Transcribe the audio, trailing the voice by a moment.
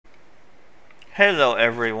Hello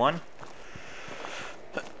everyone.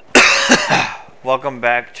 Welcome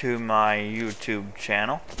back to my YouTube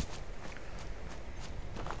channel.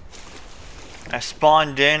 I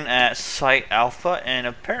spawned in at Site Alpha and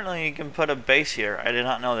apparently you can put a base here. I did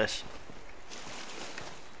not know this.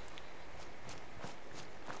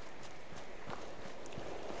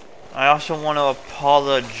 I also want to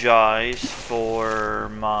apologize for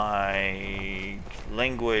my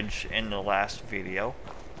language in the last video.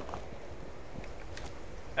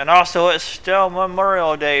 And also, it's still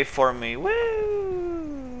Memorial Day for me.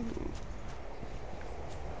 Woo!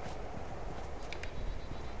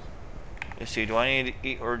 Let's see, do I need to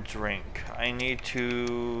eat or drink? I need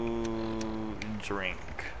to drink.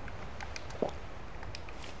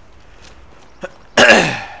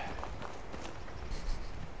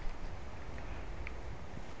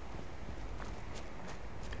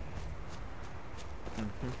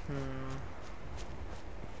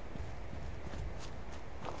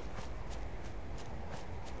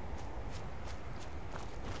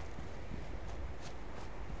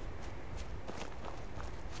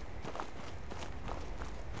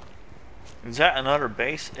 Is that another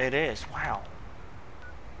base? It is. Wow.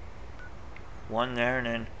 One there and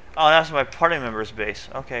then... Oh, that's my party member's base.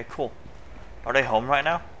 Okay, cool. Are they home right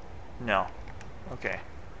now? No. Okay.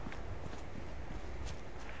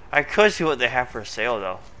 I could see what they have for sale,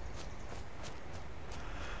 though.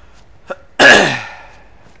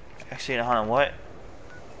 Actually, hold on. What?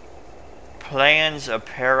 Plans,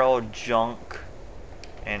 apparel, junk,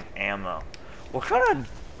 and ammo. What kind of...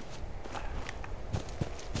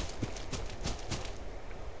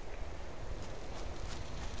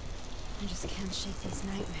 I just can't shake these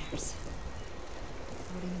nightmares.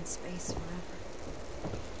 Floating in space forever.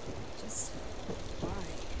 Just why?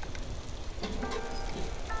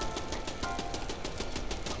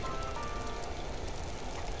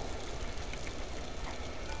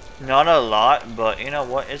 Not a lot, but you know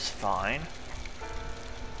what? It's fine.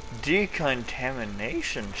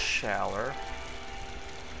 Decontamination shower.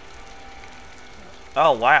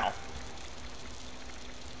 Oh, wow.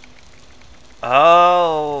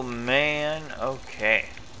 Oh, man. Okay.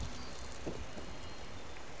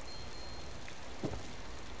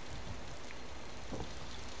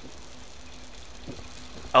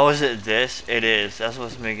 Oh, is it this? It is. That's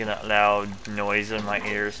what's making that loud noise in my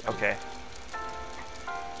ears. Okay.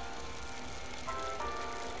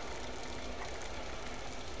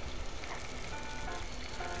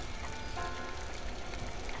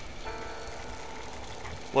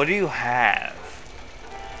 What do you have?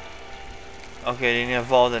 Okay, they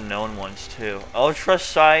have all the known ones too. Ultra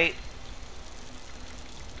Sight.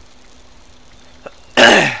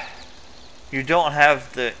 You don't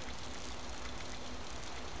have the...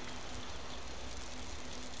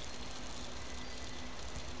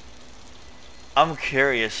 I'm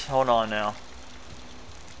curious. Hold on now.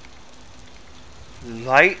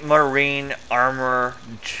 Light Marine Armor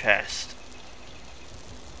Chest.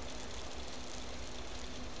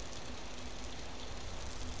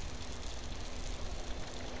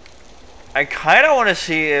 I kind of want to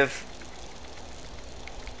see if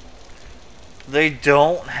they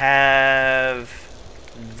don't have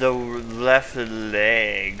the left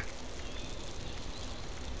leg.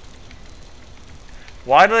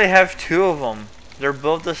 Why do they have two of them? They're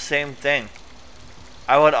both the same thing.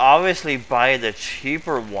 I would obviously buy the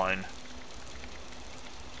cheaper one.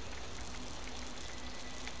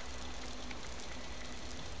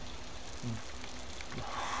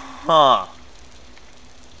 Huh.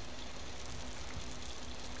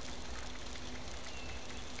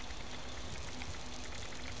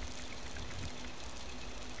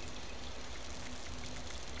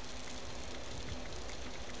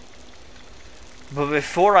 But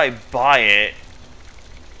before I buy it,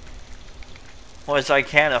 which I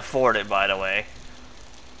can't afford it by the way,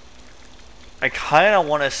 I kind of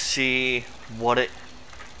want to see what it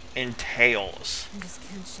entails. I just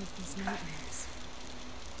can't shake these nightmares.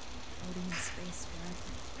 Floating in space forever.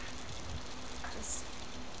 Just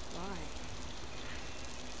why?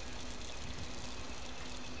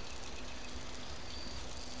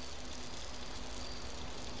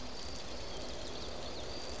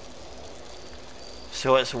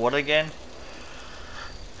 So it's what again?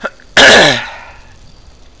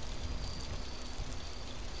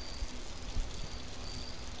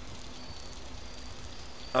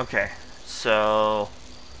 Okay, so...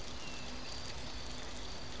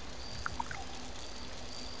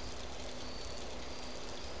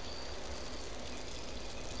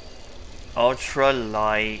 Ultra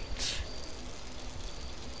light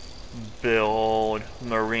build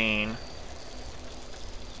marine.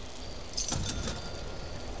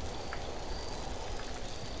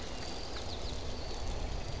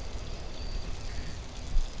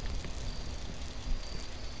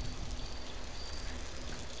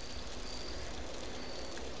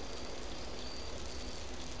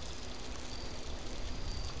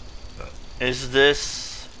 Is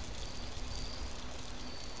this...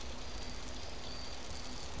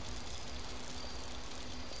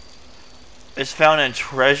 It's found in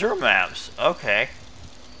treasure maps. Okay.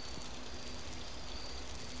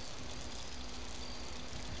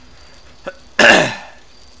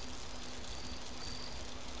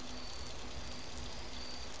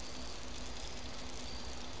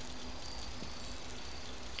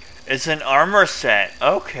 It's an armor set.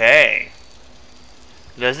 Okay.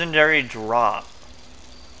 Legendary drop.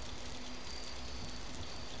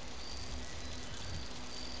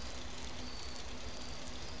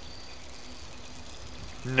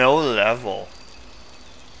 No level.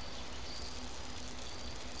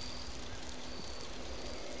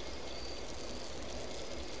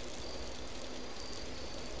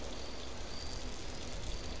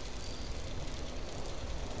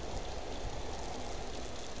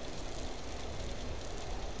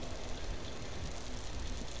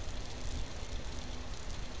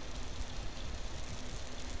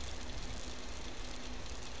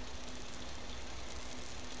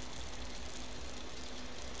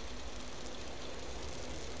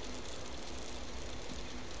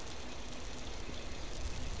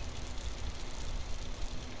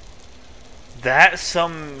 That's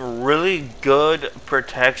some really good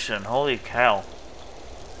protection. Holy cow.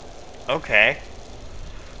 Okay.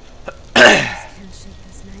 Can't shake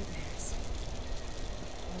these nightmares.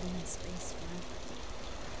 Floating in space forever.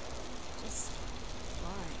 Just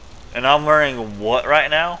why? And I'm wearing what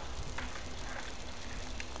right now?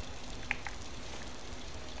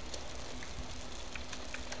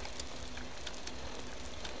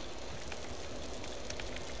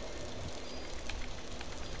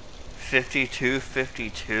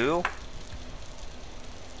 $52.52.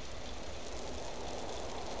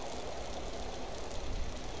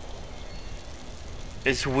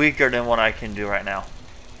 It's weaker than what I can do right now.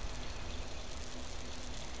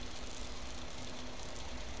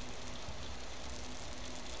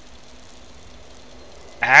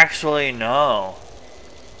 Actually, no.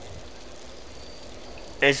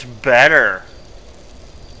 It's better.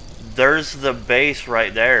 There's the base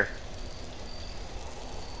right there.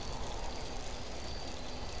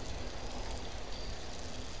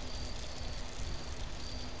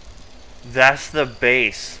 That's the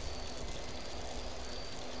base.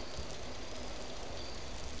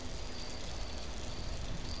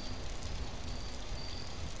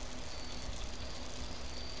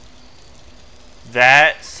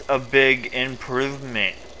 That's a big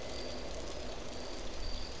improvement.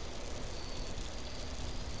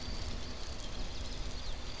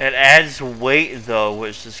 It adds weight though,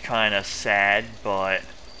 which is kind of sad, but...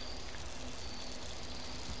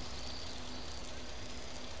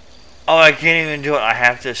 Oh, I can't even do it. I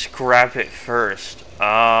have to scrap it first.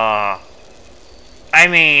 I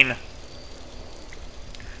mean...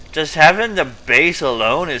 Just having the base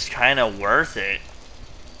alone is kind of worth it.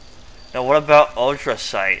 Now what about Ultra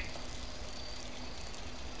Sight?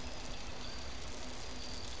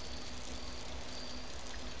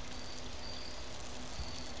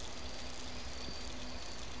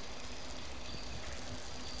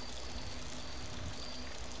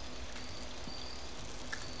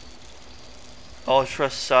 Ultra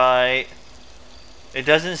Sight. It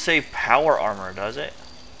doesn't say power armor, does it?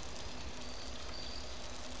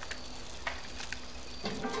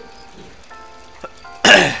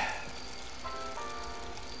 I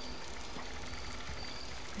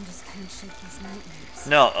just can't shake these nightmares.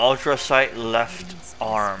 No, Ultra Sight left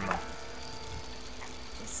arm.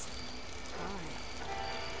 Just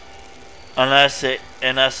why?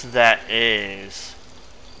 Unless that is.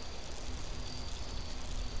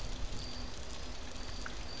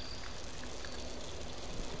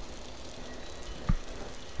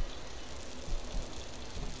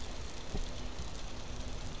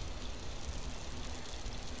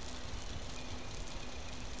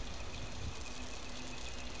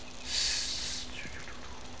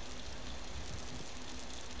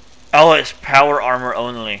 Oh, it's power armor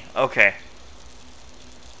only. Okay.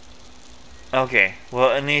 Okay,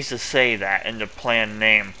 well it needs to say that in the plan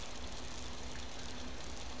name.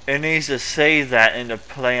 It needs to say that in the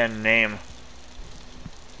plan name.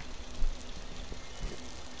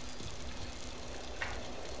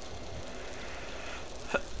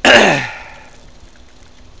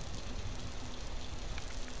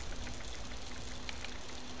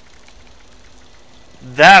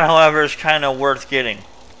 That, however, is kind of worth getting.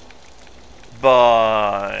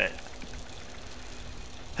 But...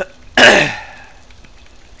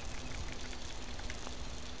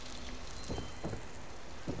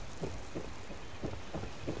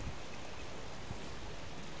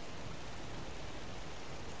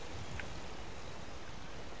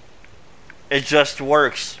 It just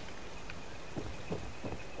works.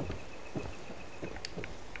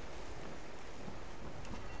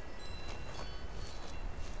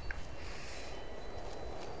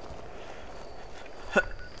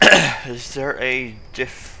 Is there a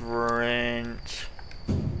different...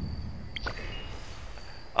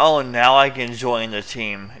 Oh, now I can join the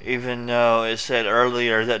team, even though it said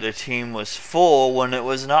earlier that the team was full when it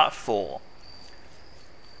was not full.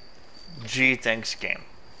 Gee, thanks, game.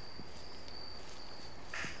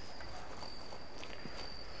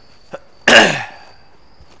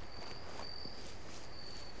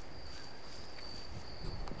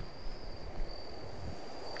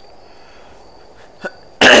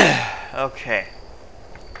 Okay.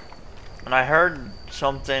 And I heard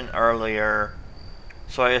something earlier,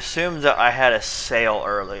 so I assumed that I had a sale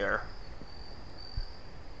earlier.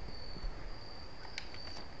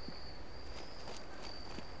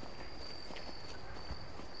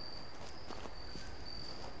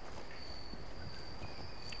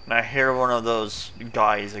 And I hear one of those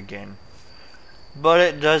guys again. But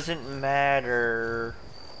it doesn't matter.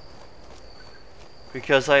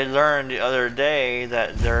 Because I learned the other day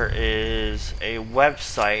that there is a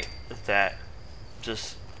website that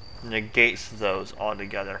just negates those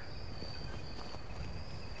altogether.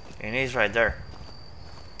 And he's right there.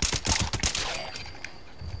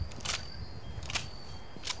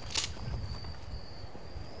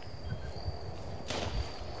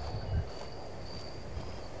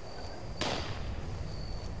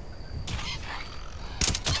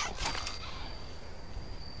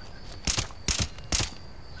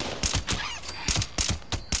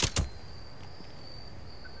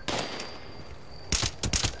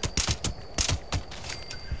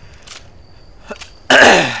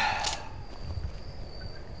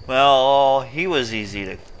 Well, he was easy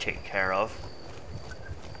to take care of.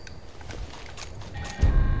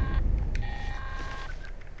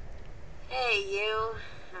 Hey, you.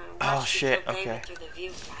 Oh shit, okay. Through the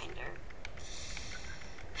viewfinder.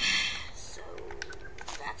 So,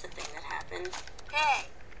 that's a thing that happened. Hey,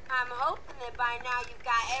 I'm hoping that by now you've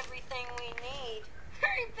got everything we need.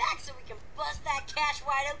 Hurry back so we can bust that cache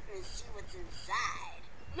wide open and see what's inside.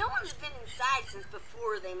 No one's been inside since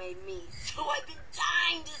before they made me, so I've been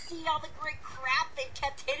dying to see all the great crap they've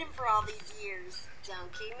kept hidden for all these years.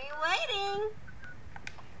 Don't keep me waiting.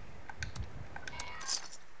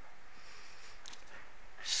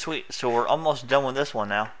 Sweet, so we're almost done with this one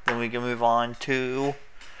now. Then we can move on to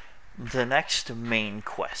the next main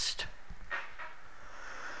quest.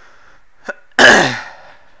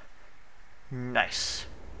 Nice.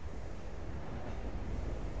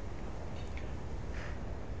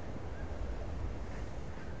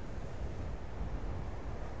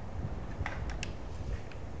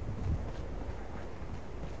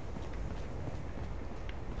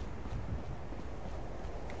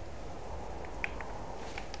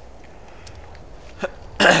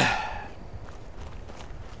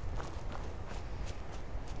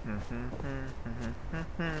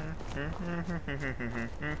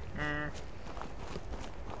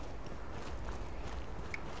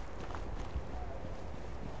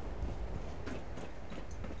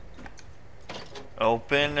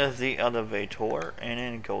 Open the elevator and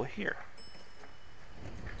then go here.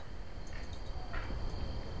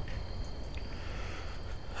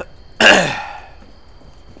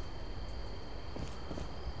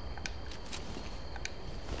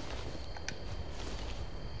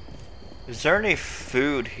 Is there any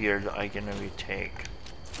food here that I can maybe take?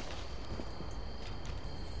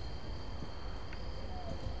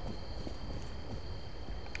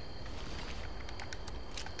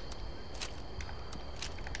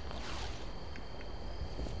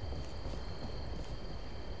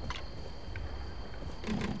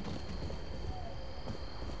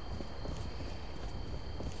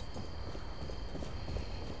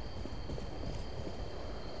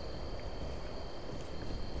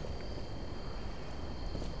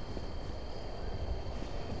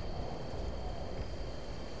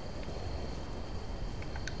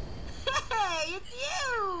 It's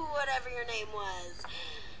you, whatever your name was.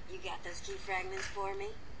 You got those key fragments for me?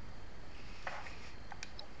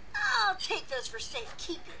 I'll take those for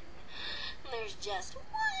safekeeping. There's just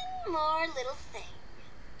one more little thing.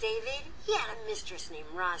 David, he had a mistress named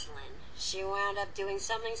Rosalind. She wound up doing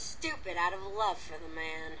something stupid out of love for the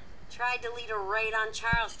man. Tried to lead a raid on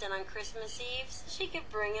Charleston on Christmas Eve so she could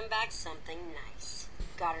bring him back something nice.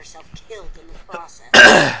 Got herself killed in the process.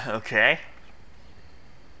 Okay.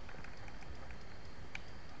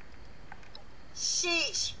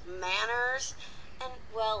 Sheesh, manners. And,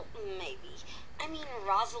 well, maybe. I mean,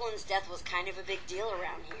 Rosalind's death was kind of a big deal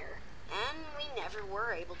around here. and we never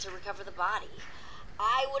were able to recover the body.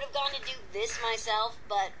 I would have gone to do this myself,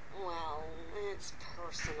 but, well, it's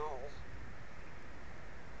personal.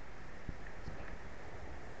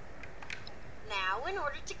 Now, in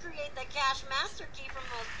order to create the cache master key from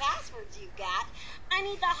those passwords you got, I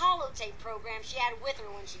need the holotape program she had with her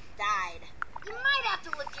when she died. You might have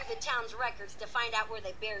to look through the town's records to find out where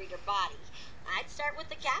they buried her body. I'd start with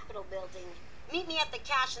the Capitol building. Meet me at the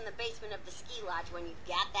cache in the basement of the ski lodge when you've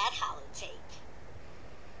got that holotape.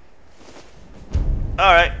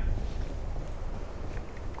 Alright.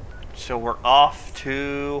 So we're off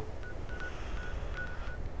to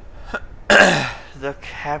the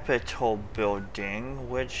Capitol building,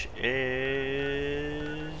 which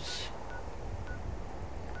is...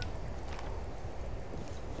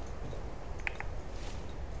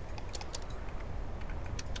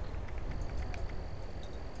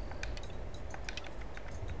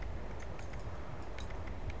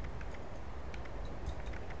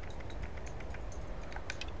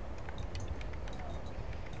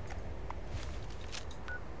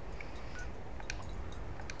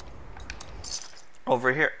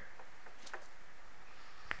 over here.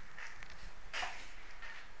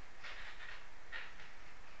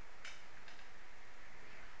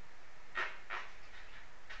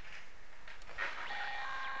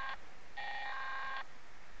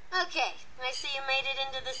 Okay, I see you made it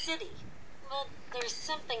into the city. But there's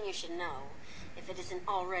something you should know, if it isn't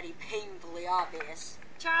already painfully obvious.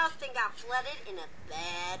 Charleston got flooded in a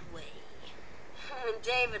bad way. When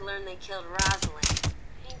David learned they killed Rosalind,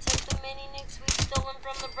 he took the mini nukes we'd stolen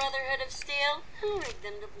from the Brotherhood of Steel and rigged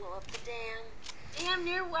them to blow up the dam. Damn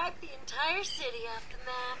near wiped the entire city off the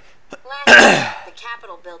map. Last year, the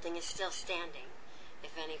Capitol building is still standing.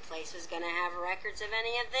 If any place was gonna have records of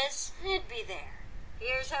any of this, it'd be there.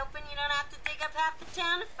 Here's hoping you don't have to dig up half the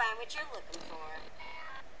town to find what you're looking for.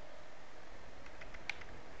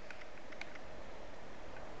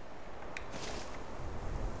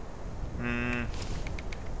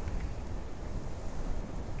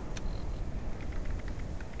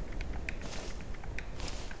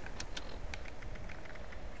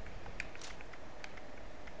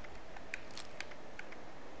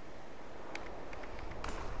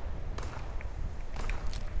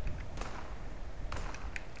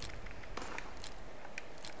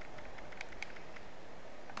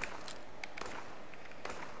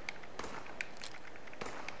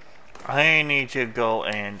 I need to go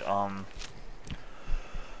and,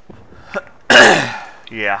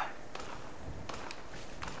 yeah.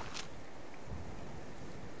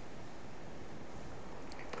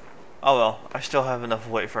 Oh well, I still have enough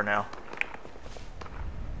weight for now.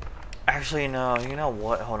 Actually, no, you know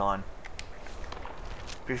what? Hold on.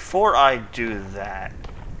 Before I do that...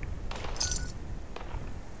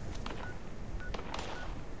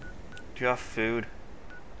 Do you have food?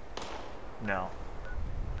 No.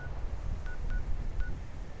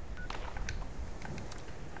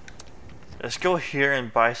 Let's go here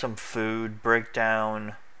and buy some food, break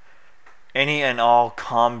down any and all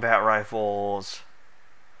combat rifles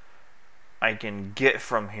I can get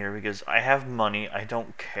from here because I have money, I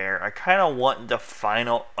don't care. I kind of want the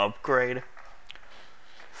final upgrade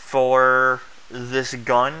for this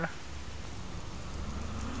gun.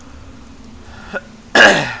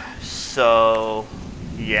 So,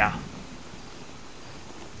 yeah.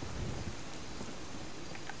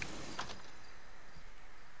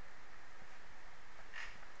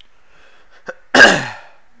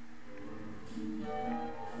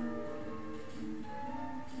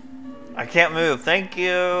 I can't move. Thank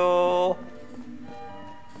you.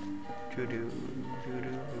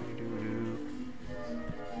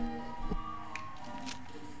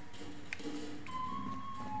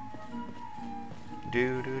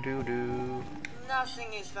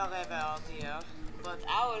 Nothing is forever out here, but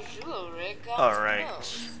our jewelry comes Alright.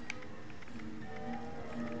 close.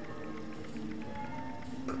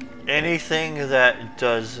 Anything that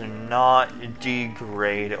does not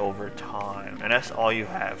degrade over time, and that's all you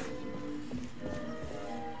have.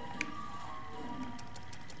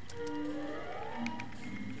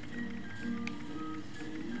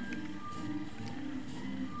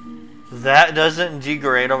 That doesn't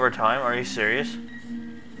degrade over time? Are you serious?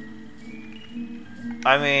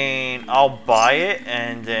 I mean, I'll buy it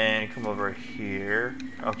and then come over here.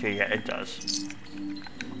 Okay, yeah, it does.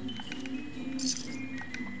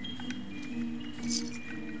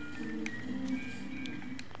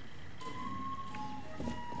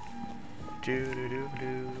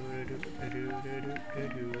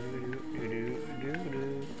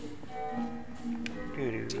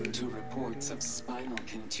 Due to reports of spinal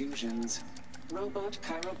contusions, robot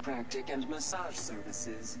chiropractic and massage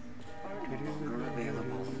services are longer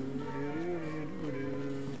available.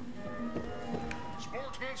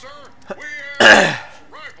 Sportsmen, sir. We have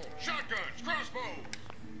rifles, shotguns, crossbows.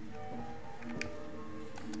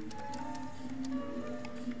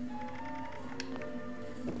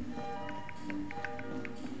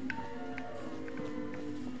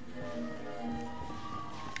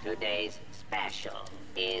 Today's special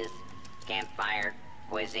is campfire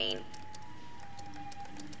cuisine.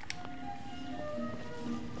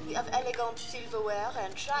 We have elegant silverware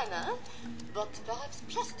and china, but perhaps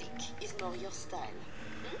plastic is more your style.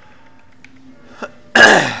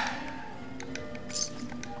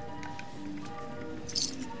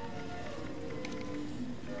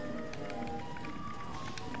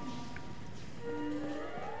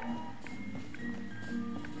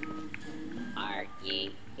 Are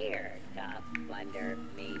ye here to plunder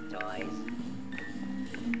me toys?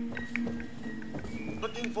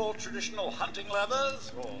 Looking for traditional hunting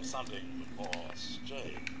leathers or something more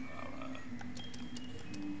strange?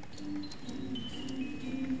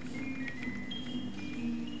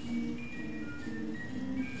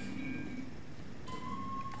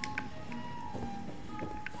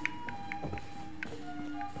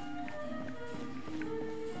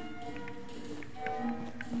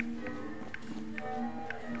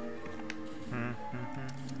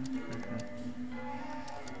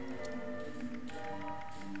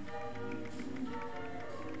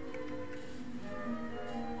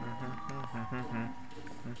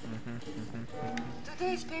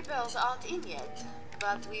 Today's papers aren't in yet,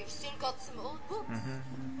 but we've still got some old books.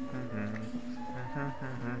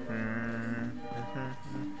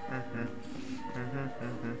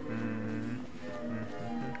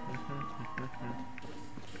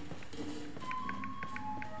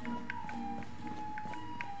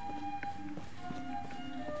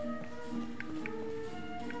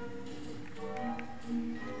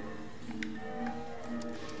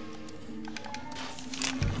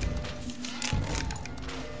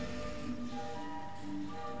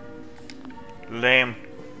 Lame.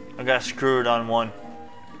 I got screwed on one.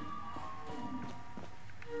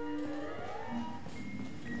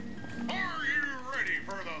 Are you ready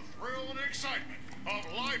for the thrill and excitement of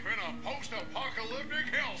life in a post-apocalyptic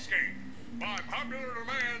hellscape? By popular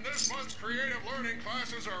demand, this month's creative learning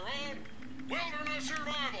classes are on. Wilderness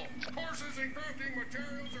survival. Courses and crafting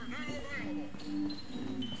materials are now available.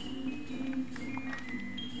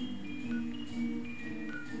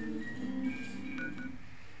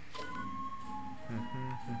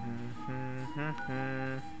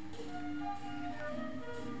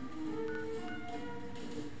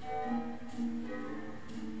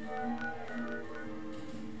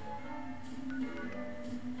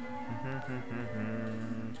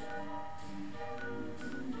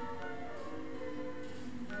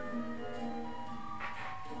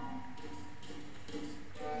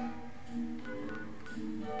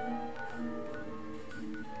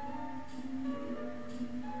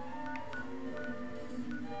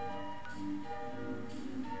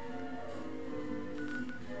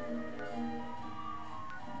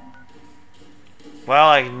 Well,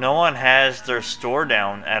 like, no one has their store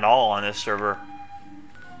down at all on this server.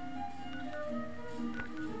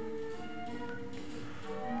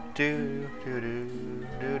 Do do do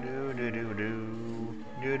do do do do do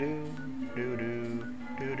do do do do do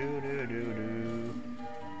do do do.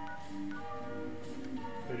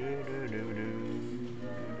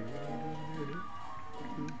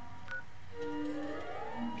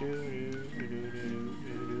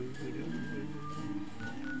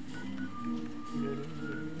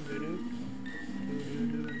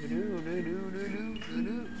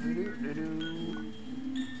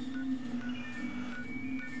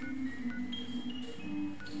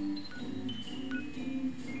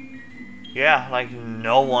 Yeah, like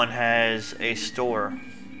no one has a store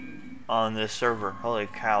on this server. Holy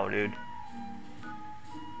cow, dude.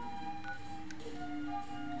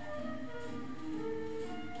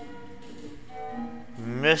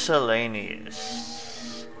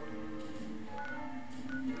 Miscellaneous.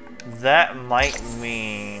 That might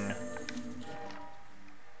mean...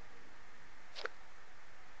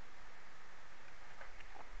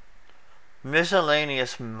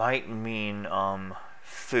 Miscellaneous might mean,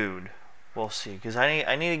 food. We'll see, because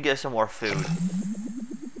I need to get some more food.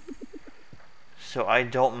 So I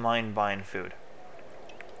don't mind buying food.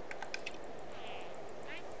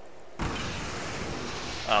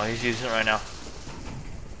 Oh, he's using it right now.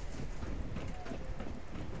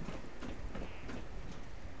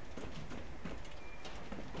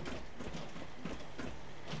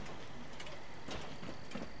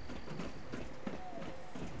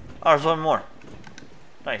 Oh, there's one more.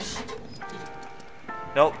 Nice.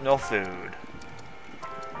 Nope, no food.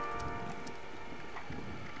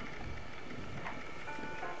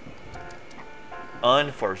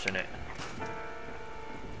 Unfortunate.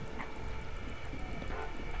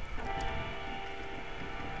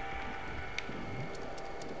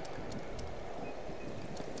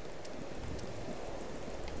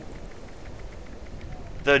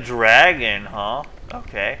 The dragon, huh?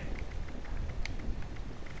 Okay.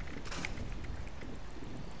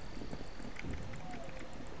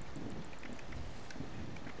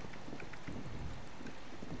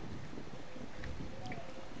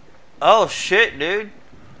 Oh shit, dude.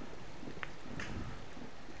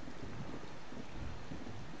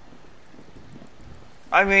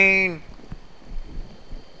 I mean,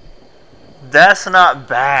 that's not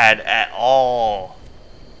bad at all.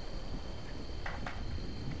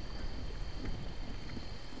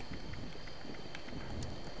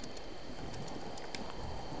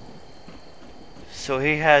 So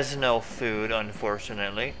he has no food,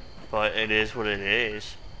 unfortunately, but it is what it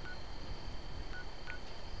is.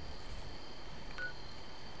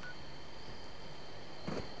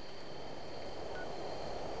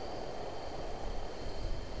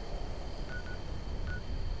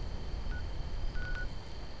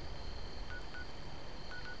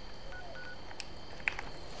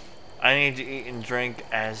 I need to eat and drink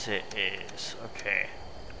as it is. Okay.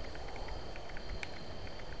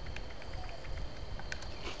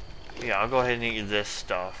 Yeah, I'll go ahead and eat this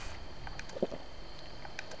stuff.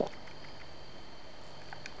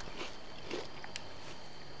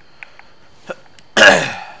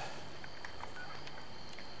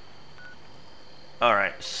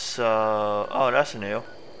 Alright, so... Oh, that's new.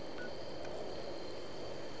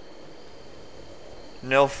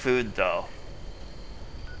 No food, though.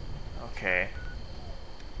 Okay.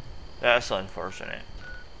 That's unfortunate.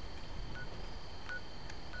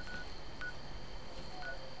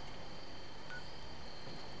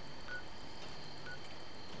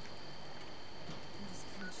 Just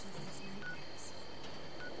can't shake these nightmares.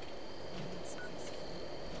 Holding in space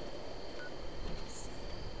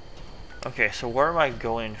forever. Okay, so where am I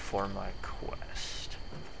going for my quest?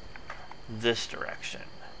 This direction.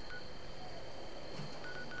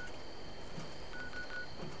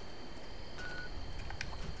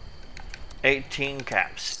 $18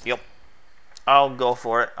 caps. Yep. I'll go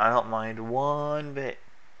for it. I don't mind one bit.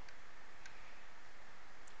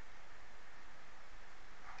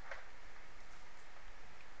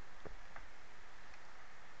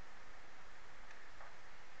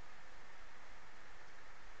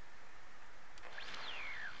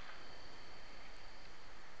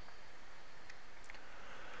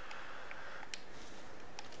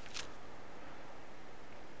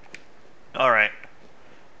 Alright.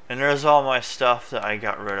 And there's all my stuff that I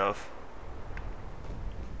got rid of.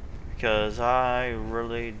 Because I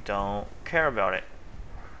really don't care about it.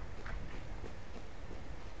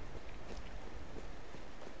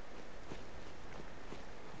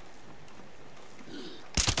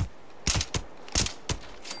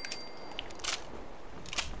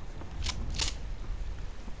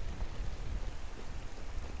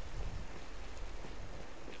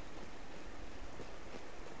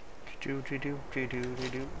 Do do do do do do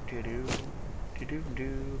do do do do do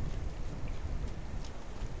do.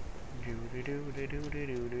 Do do do do do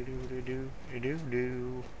do do do do do do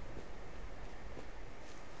do.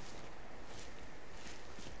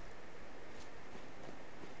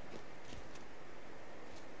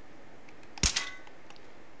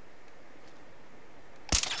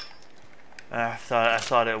 I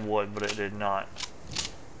thought it would, but it did not.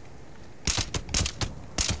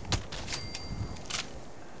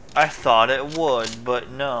 I thought it would,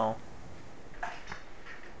 but no.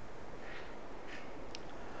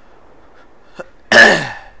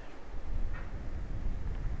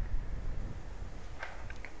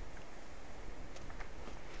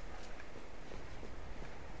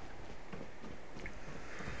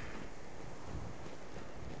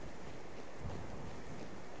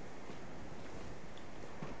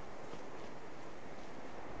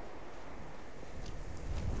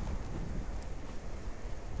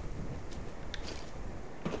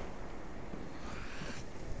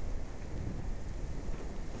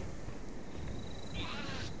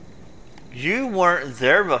 You weren't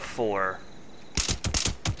there before.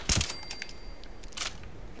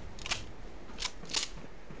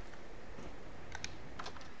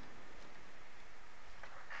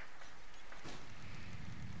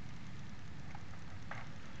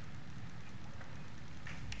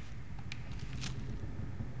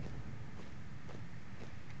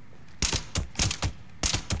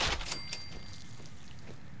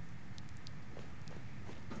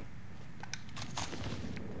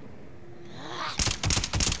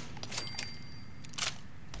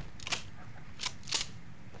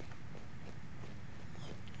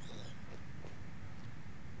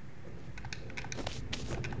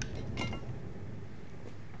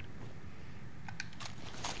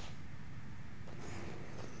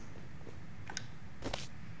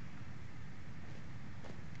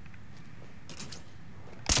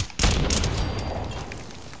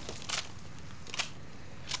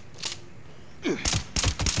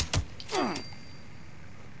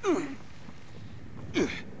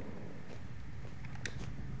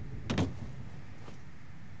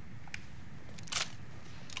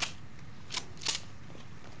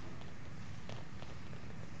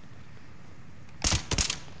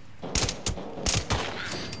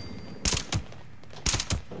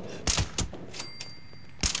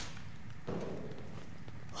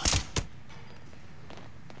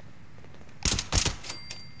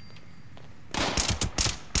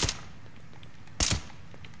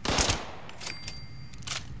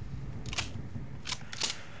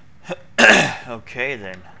 Okay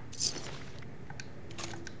then.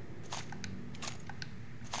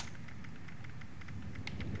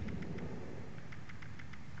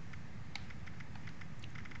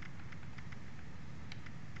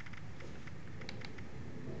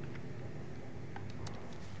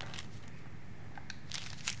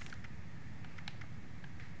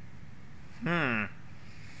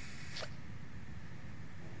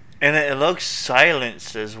 And it looks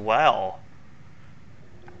silenced as well.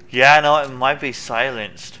 Yeah, no, it might be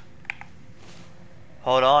silenced.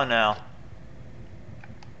 Hold on now.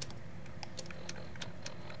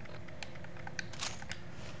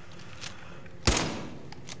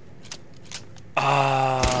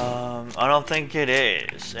 I don't think it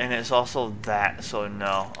is. And it's also that, so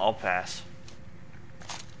no, I'll pass.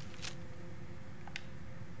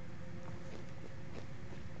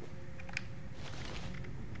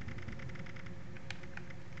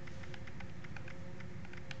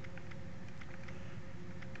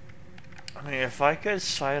 I mean, if I could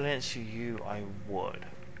silence you, I would.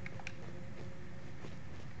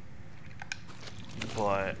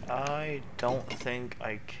 But I don't think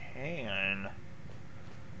I can.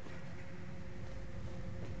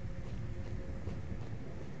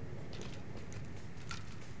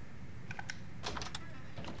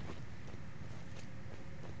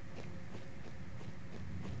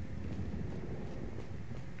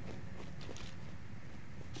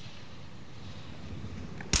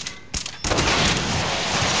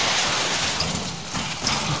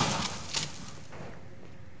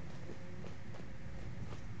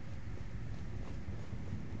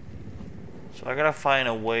 So I gotta find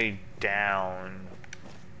a way down.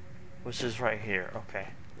 Which is right here, okay.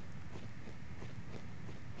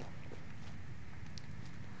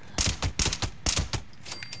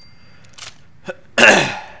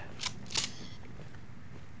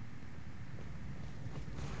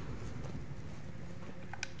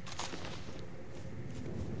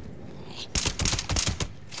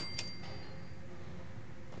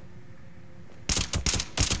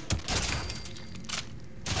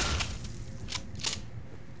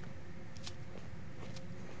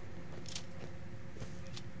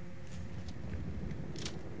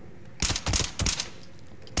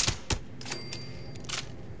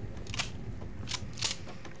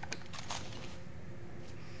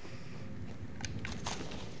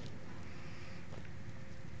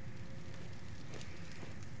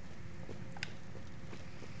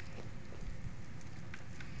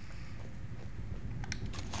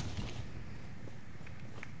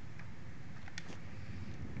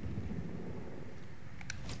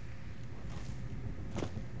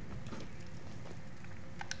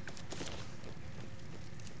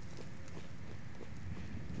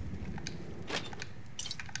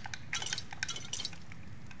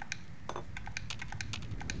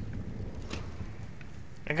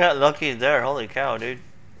 I got lucky there, holy cow, dude.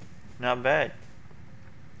 Not bad.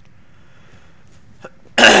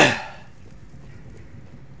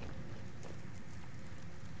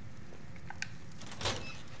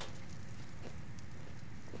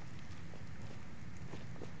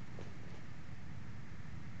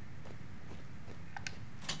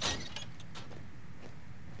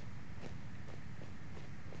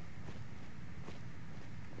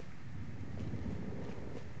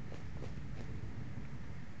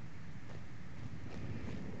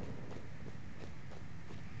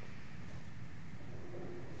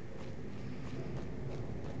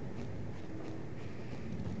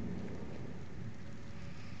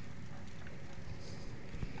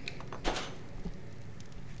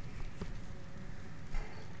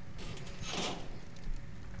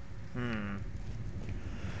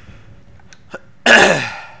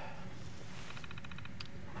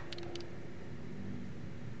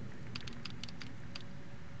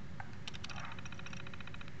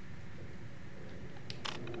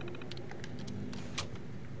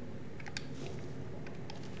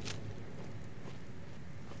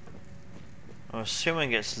 I'm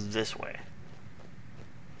assuming it's this way.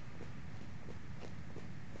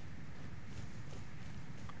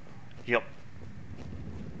 Yep.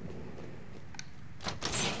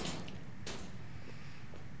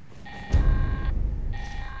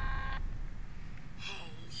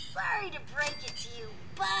 Hey, sorry to break it to you,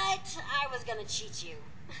 but I was gonna cheat you.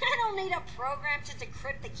 I don't need a program to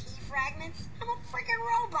decrypt the key fragments. I'm a freaking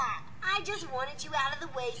robot. I just wanted you out of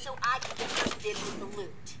the way so I could get first dibs at the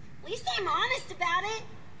loot. At least I'm honest about it.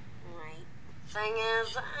 Right. Thing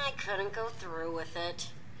is, I couldn't go through with it.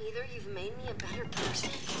 Either you've made me a better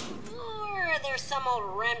person, or there's some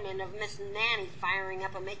old remnant of Miss Nanny firing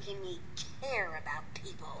up and making me care about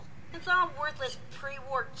people. It's all worthless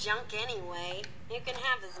pre-war junk anyway. You can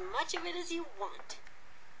have as much of it as you want.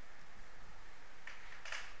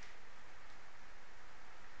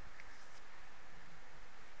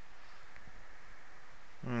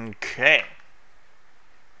 Okay.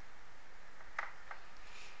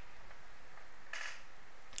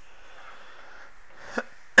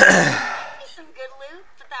 Some good loot,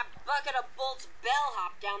 but that bucket of bolts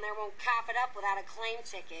bellhop down there won't cough it up without a claim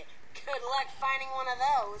ticket. Good luck finding one of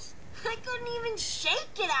those. I couldn't even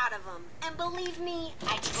shake it out of them. And believe me,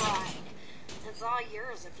 I tried. It's all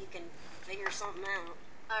yours if you can figure something out.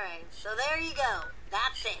 Alright, so there you go.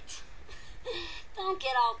 That's it. Don't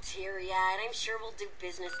get all teary-eyed. I'm sure we'll do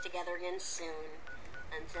business together again soon.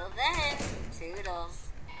 Until then, toodles.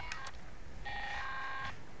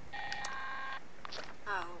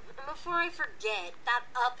 Oh, and before I forget, that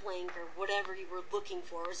uplink or whatever you were looking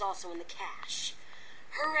for is also in the cache.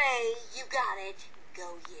 Hooray, you got it.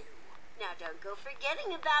 Go you. Now don't go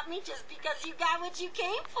forgetting about me just because you got what you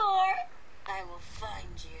came for. I will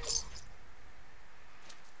find you.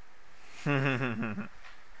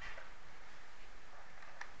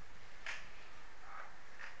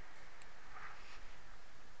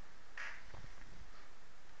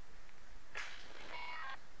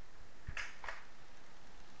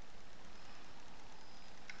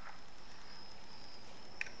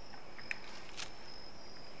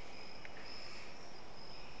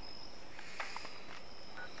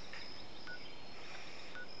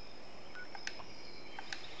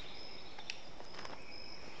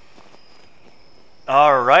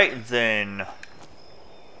 Alright then.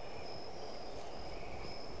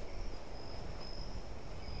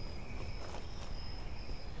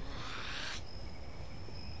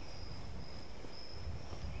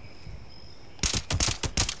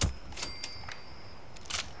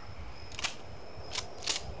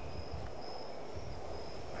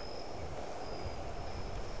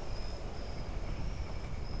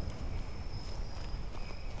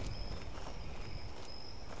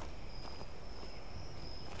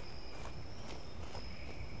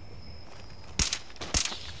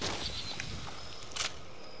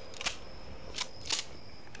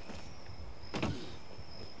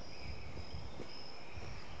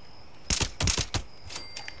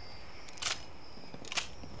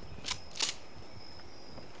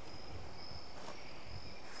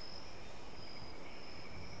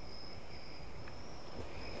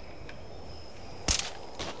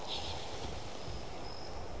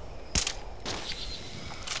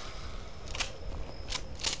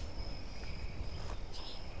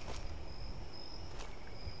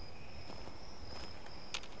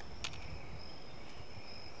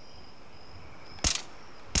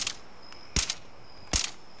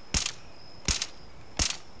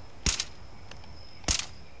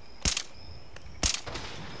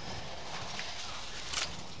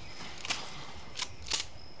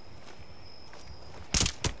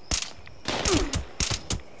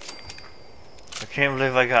 I can't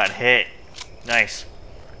believe I got hit. Nice.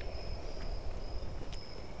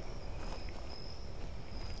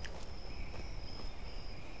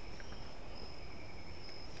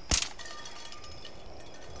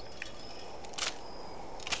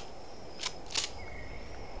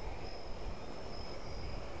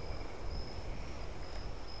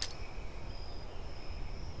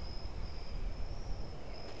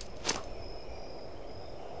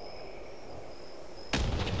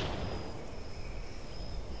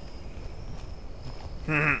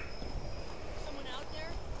 Someone out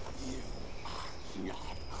there? You are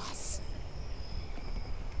not us.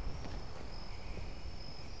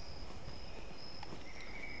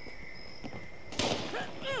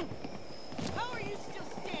 How are you still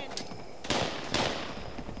standing?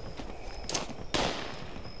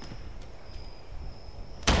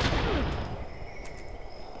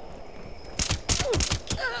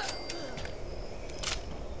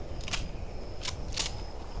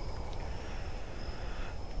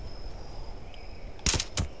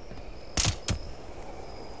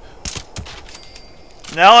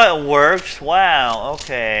 Now it works. Wow,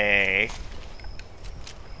 okay.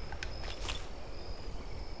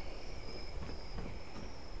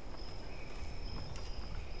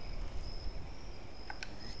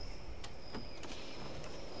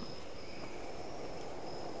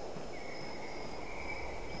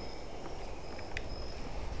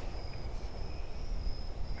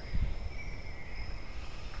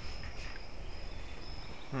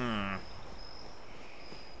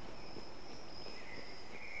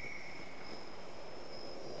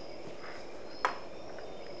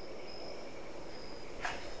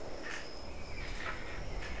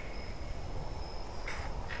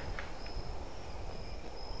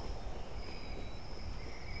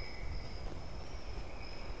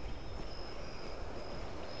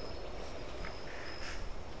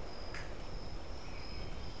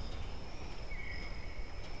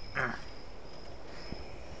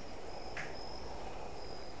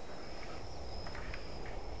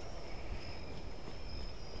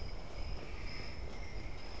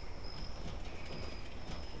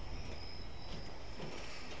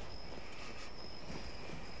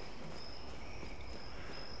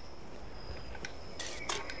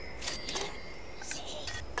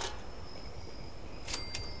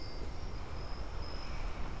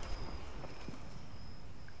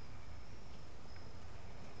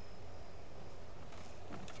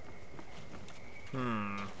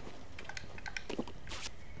 Hmm.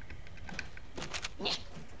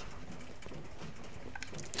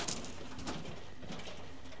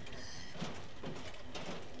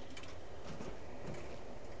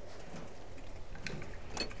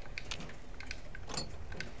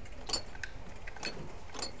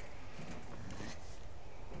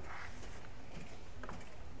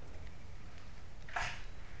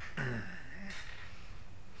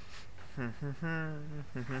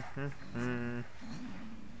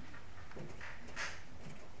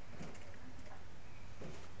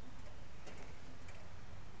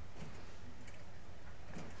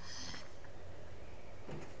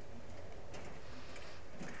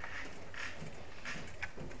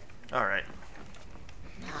 All right.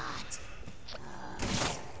 Not.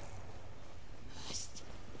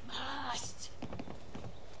 Must.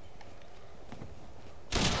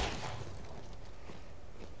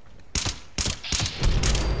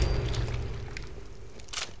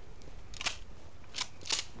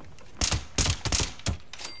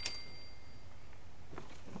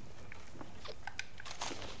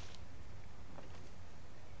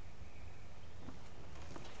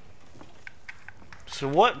 So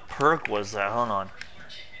what perk was that? Hold on.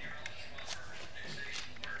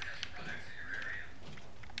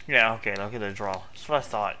 Yeah, okay, look at the draw. That's what I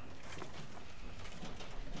thought.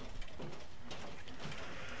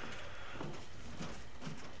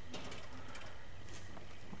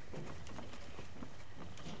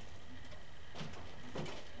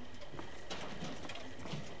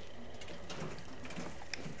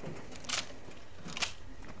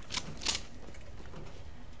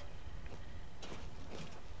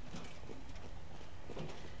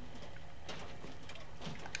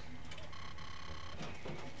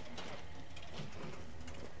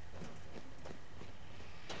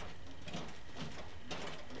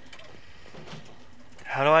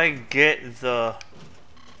 How do I get the...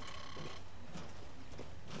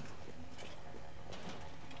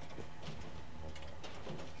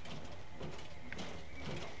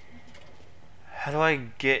 How do I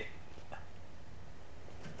get...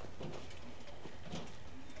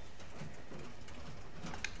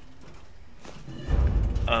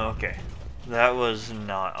 Oh, okay. That was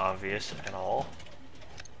not obvious at all.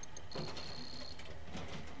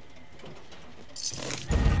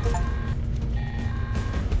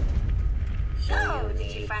 So,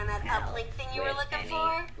 did you find that uplink thing you were looking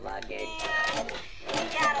for? Luggage. Yeah,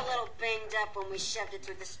 it got a little banged up when we shoved it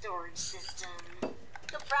through the storage system.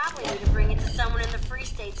 You'll probably need to bring it to someone in the Free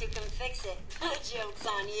States who can fix it. Joke's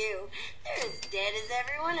on you. They're as dead as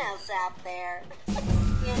everyone else out there.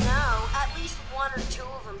 You know, at least one or two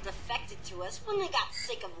of them defected to us when they got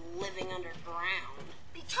sick of living underground.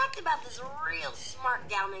 They talked about this real smart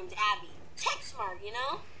gal named Abby. Tech smart, you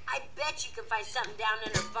know? I bet you can find something down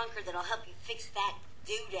in her bunker that'll help you fix that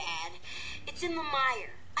doodad. It's in the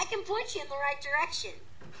mire. I can point you in the right direction.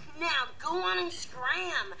 Now, go on and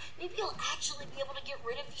scram. Maybe you'll actually be able to get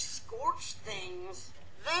rid of these scorched things.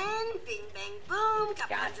 Then, bing, bang, boom,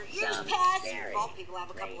 couple hundred years pass, all people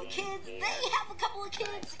have a couple of kids, they have a couple of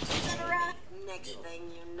kids, etc. Next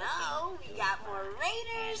thing you know, we got more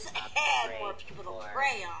raiders and more people to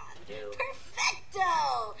prey on.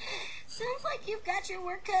 Perfecto! Sounds like you've got your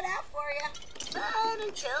work cut out for you. But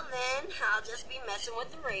until then, I'll just be messing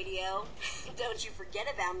with the radio. Don't you forget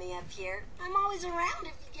about me up here. I'm always around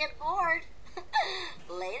if you get bored.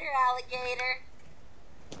 Later, alligator.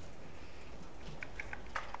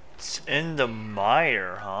 It's in the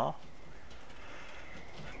mire, huh?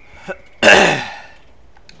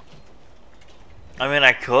 I mean,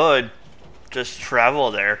 I could just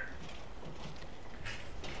travel there.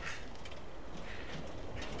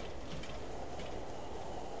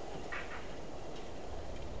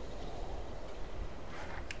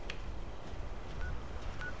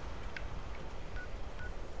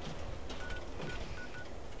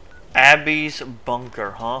 Abby's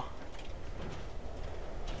bunker, huh?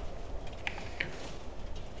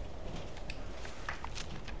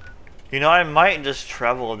 You know, I might just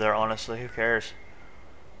travel there, honestly. Who cares?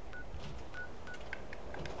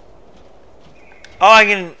 Oh, I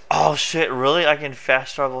can... Oh, shit, really? I can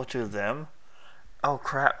fast travel to them? Oh,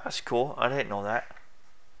 crap. That's cool. I didn't know that.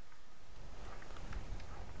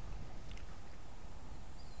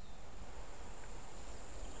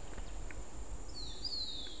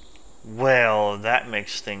 Well, that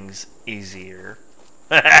makes things easier.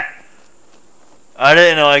 I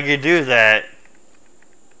didn't know I could do that.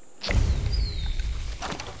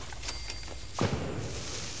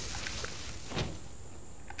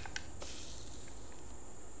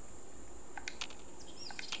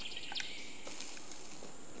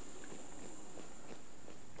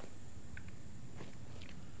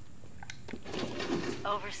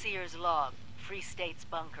 Overseer's log, Free State's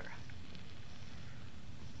bunker.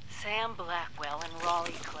 Sam Blackwell and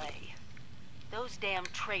Raleigh Clay. Those damn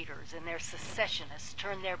traitors and their secessionists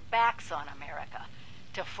turned their backs on America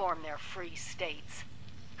to form their free states.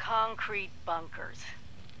 Concrete bunkers.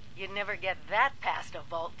 You'd never get that past a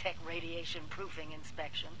Vault-Tec radiation proofing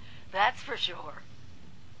inspection, that's for sure.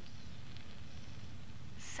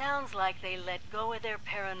 Sounds like they let go of their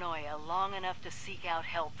paranoia long enough to seek out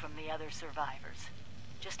help from the other survivors.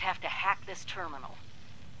 Just have to hack this terminal,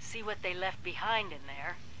 see what they left behind in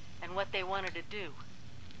there, and what they wanted to do.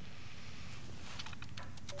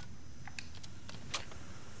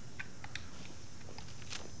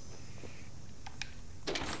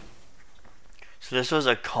 So this was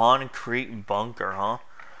a concrete bunker, huh?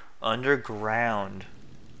 Underground.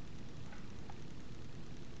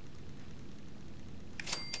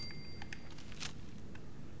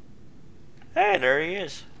 Hey, there he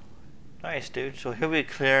is. Nice, dude. So he'll be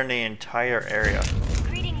clearing the entire area.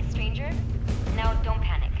 Greetings, stranger. Now, don't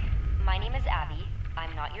panic. My name is Abby.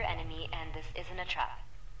 I'm not your enemy, and this isn't a trap.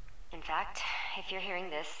 In fact, if you're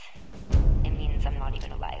hearing this, it means I'm not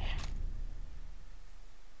even alive.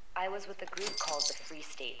 I was with a group called the Free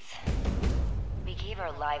States. We gave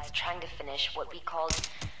our lives trying to finish what we called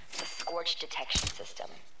the Scorched Detection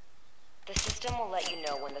System. The system will let you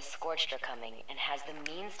know when the Scorched are coming and has the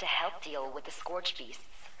means to help deal with the Scorched beasts.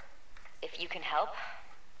 If you can help,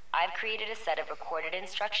 I've created a set of recorded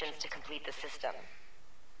instructions to complete the system.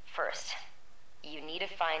 First, you need to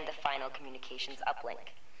find the final communications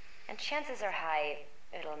uplink, and chances are high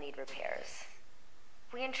it'll need repairs.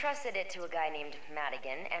 We entrusted it to a guy named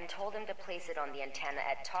Madigan and told him to place it on the antenna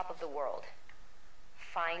at top of the world.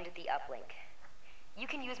 Find the uplink. You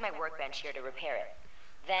can use my workbench here to repair it.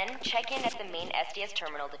 Then check in at the main SDS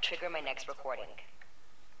terminal to trigger my next recording.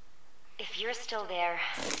 If you're still there,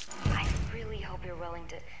 I really hope you're willing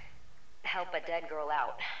to help a dead girl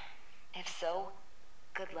out. If so,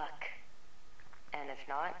 good luck. And if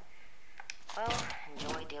not, well,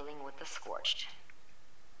 enjoy dealing with the Scorched.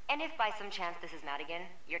 And if by some chance this is Madigan,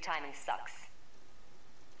 your timing sucks.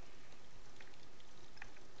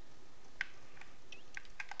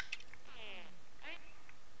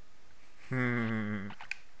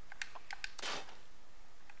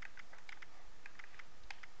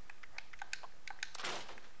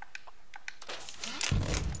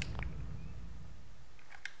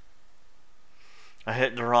 I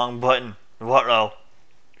hit the wrong button. What though?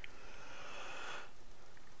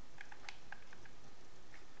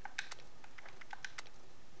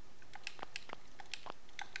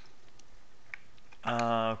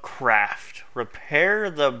 Craft. Repair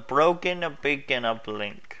the broken beacon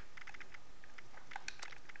uplink.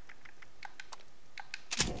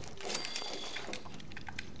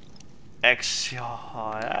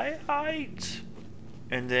 Excite.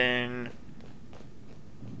 And then...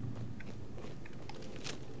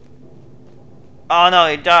 Oh no,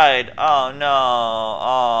 he died. Oh no.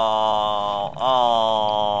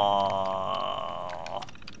 Oh.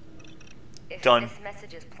 If Done. This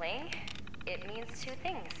message is playing, it means two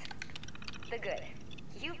things. The good,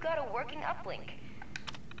 you've got a working uplink.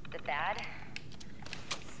 The bad,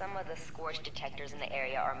 some of the Scorched detectors in the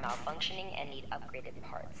area are malfunctioning and need upgraded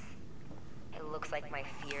parts. It looks like my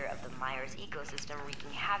fear of the Myers ecosystem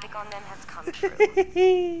wreaking havoc on them has come true.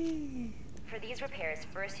 For these repairs,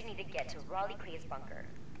 first you need to get to Raleigh Clay's bunker.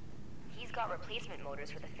 He's got replacement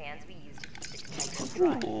motors for the fans we use to keep the detectors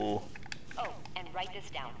dry. Ooh. Oh, and write this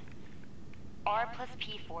down.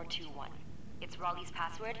 R+P421. It's Raleigh's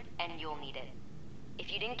password, and you'll need it.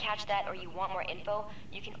 If you didn't catch that or you want more info,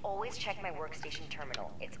 you can always check my workstation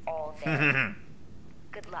terminal. It's all there.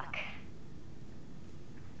 Good luck.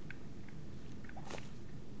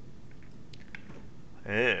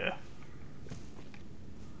 Yeah.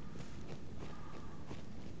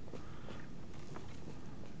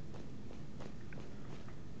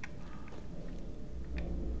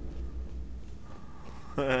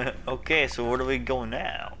 Okay, so where do we go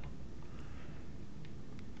now?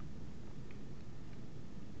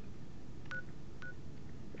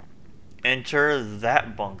 Enter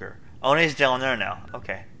that bunker. Oh, and he's down there now.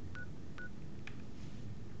 Okay.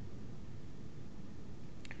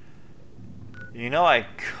 You know, I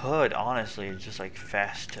could honestly just like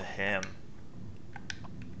fast to him.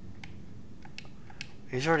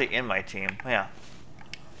 He's already in my team. Yeah.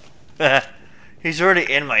 He's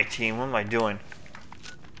already in my team. What am I doing?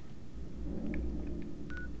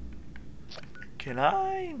 Can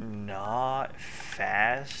I not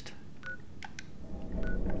fast?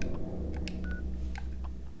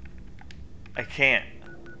 I can't.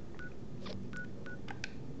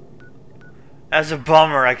 That's a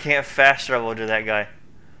bummer. I can't fast travel to that guy.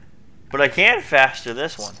 But I can faster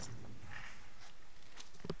this one.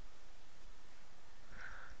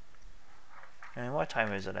 And what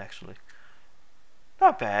time is it actually?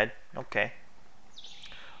 Not bad. Okay.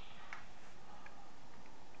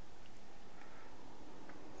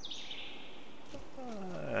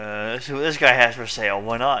 Let's see what this guy has for sale.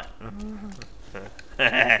 Why not?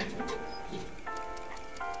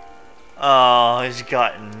 Oh, he's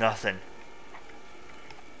got nothing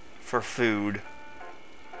for food.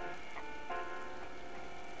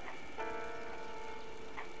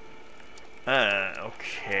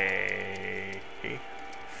 Okay.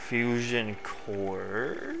 Fusion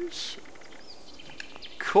cores.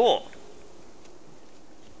 Cool.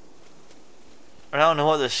 I don't know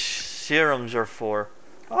what the serums are for.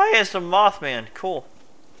 Oh, yeah, it's the Mothman. Cool.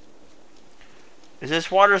 Is this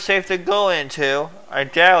water safe to go into? I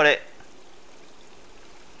doubt it.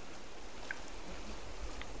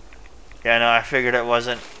 Yeah, no, I figured it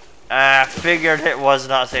wasn't. I figured it was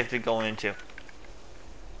not safe to go into.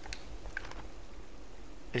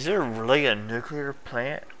 Is there really a nuclear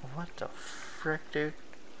plant? What the frick, dude?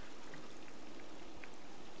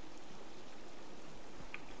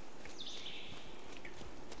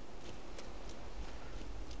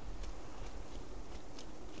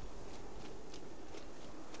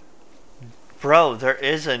 Bro, there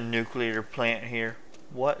is a nuclear plant here.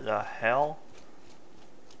 What the hell?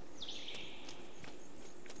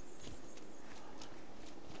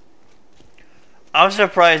 I'm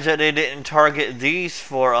surprised that they didn't target these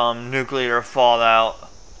for nuclear fallout.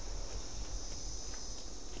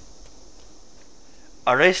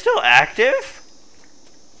 Are they still active?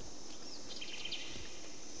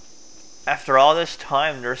 After all this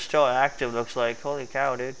time, they're still active, looks like. Holy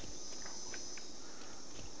cow, dude.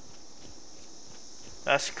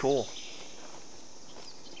 That's cool.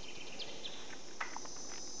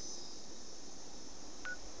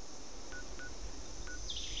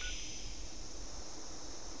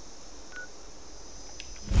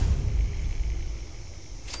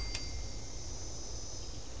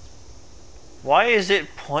 Why is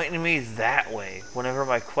it pointing me that way whenever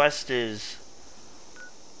my quest is...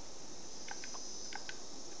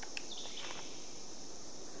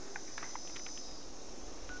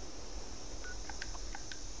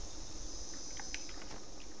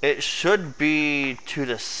 It should be to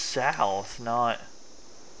the south, not...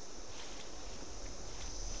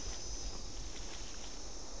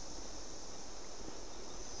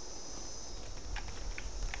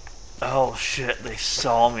 Oh shit, they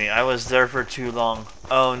saw me. I was there for too long.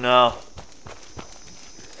 Oh no.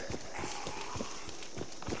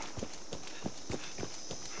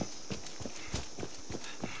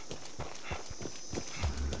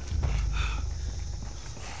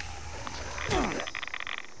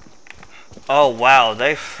 Oh wow,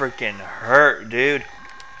 they freaking hurt, dude.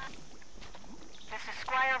 This is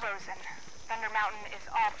Squire Rosen. Thunder Mountain is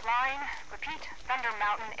offline. Repeat, Thunder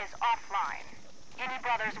Mountain is offline. Any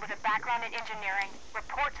brothers with a background in engineering,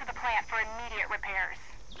 report to the plant for immediate repairs.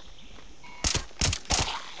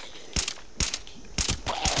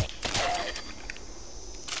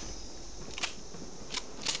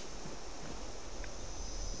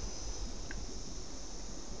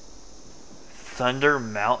 Thunder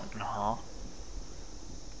Mountain, huh?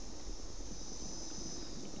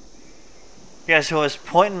 Yeah, so it's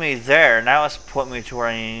pointing me there. Now it's pointing me to where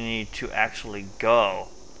I need to actually go.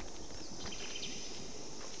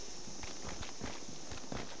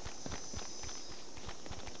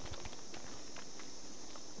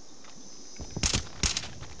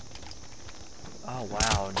 Oh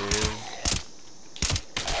wow, dude.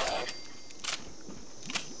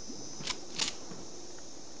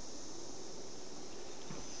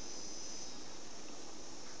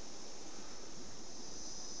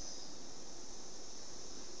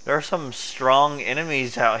 There are some strong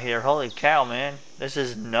enemies out here. Holy cow, man. This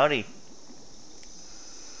is nutty.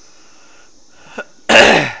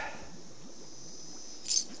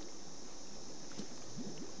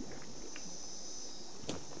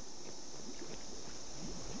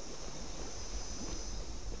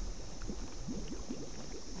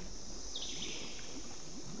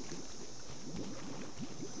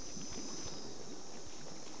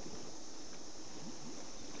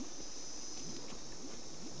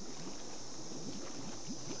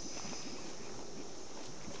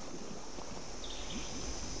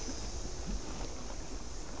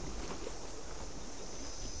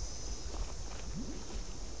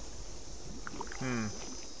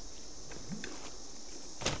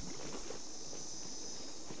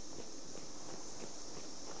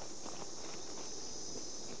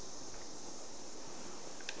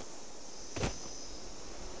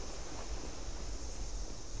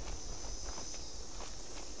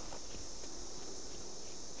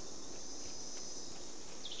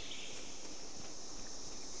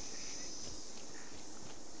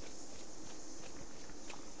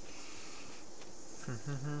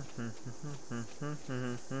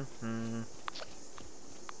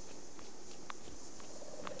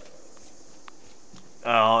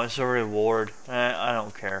 Oh, it's a reward. I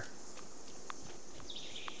don't care.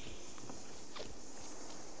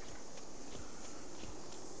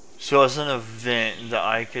 So it's an event that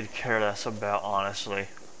I could care less about, honestly.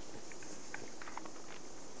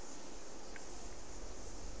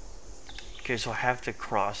 Okay, so I have to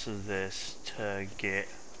cross this to get...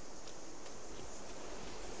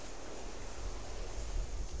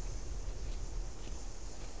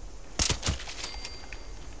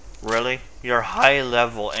 Really? You're high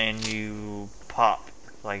level and you pop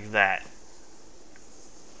like that.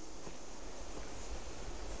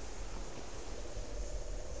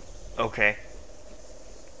 Okay.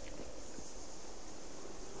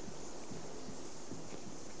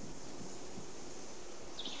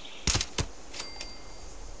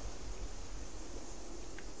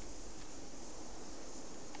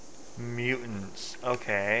 Mutants.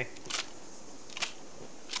 Okay.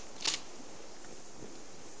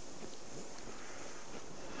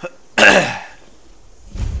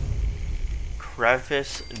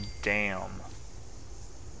 Crevice Dam.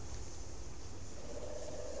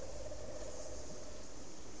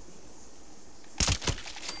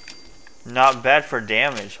 Not bad for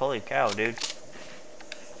damage. Holy cow, dude.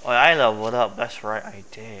 Oh, I leveled up. That's right, I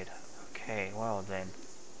did. Okay, well then.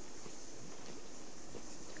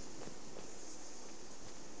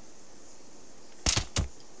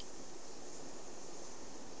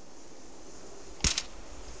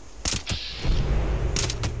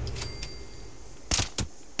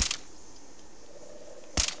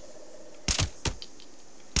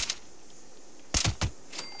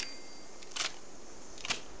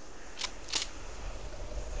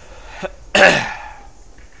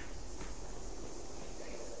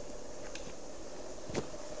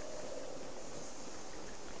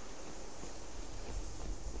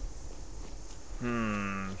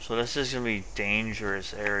 So this is gonna be a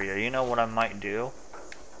dangerous area. You know what I might do?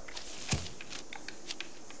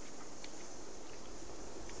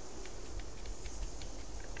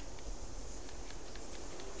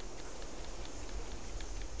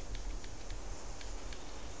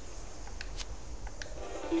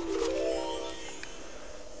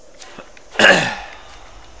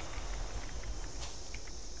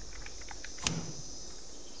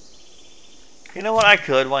 You know what? I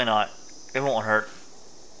could. Why not? It won't hurt.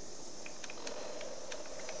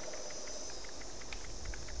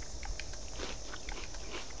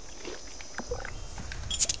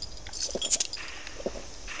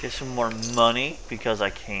 Get some more money because I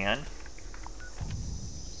can.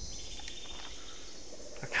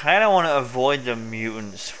 I kind of want to avoid the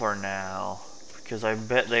mutants for now because I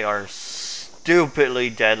bet they are stupidly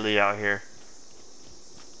deadly out here.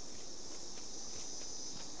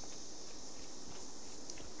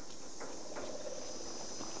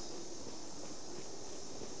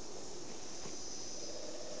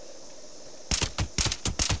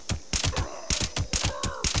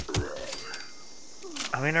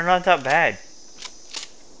 I mean, they're not that bad.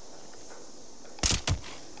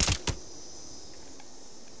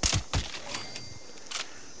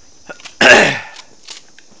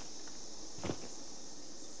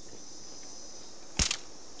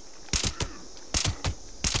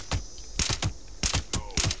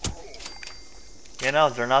 You know,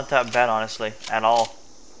 they're not that bad, honestly, at all.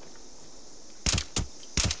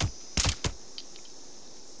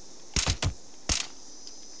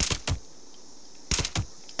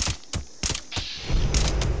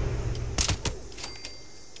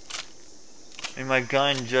 And my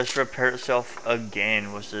gun just repaired itself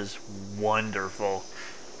again, which is wonderful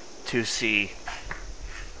to see.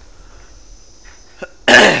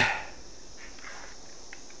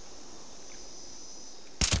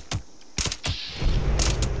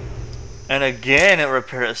 And again it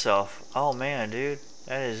repaired itself. Oh man, dude,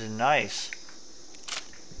 that is nice.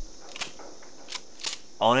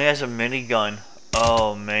 Only has a minigun.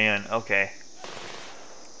 Oh man, okay.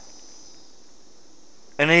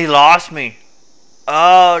 And he lost me.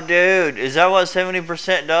 Oh dude, is that what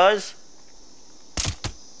 70% does?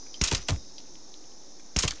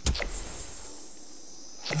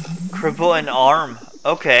 Cripple an arm.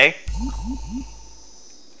 Okay.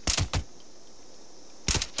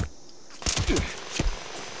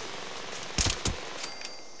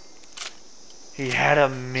 He had a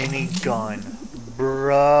minigun.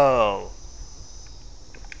 Bro.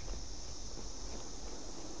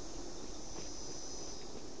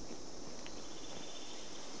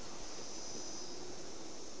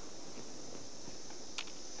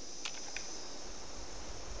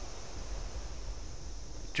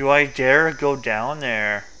 Do I dare go down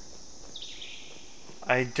there?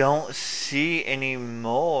 I don't see any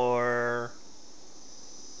more.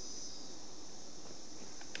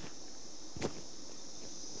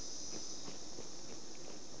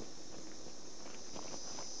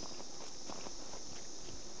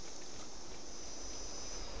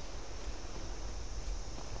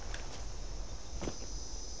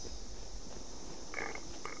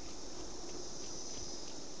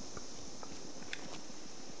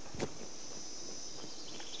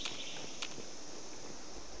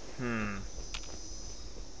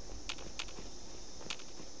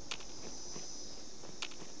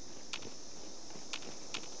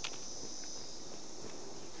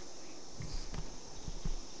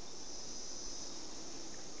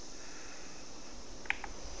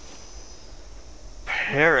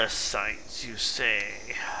 Parasites, you say?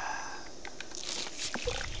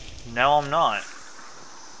 No, I'm not.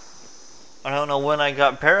 I don't know when I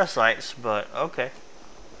got parasites, but okay.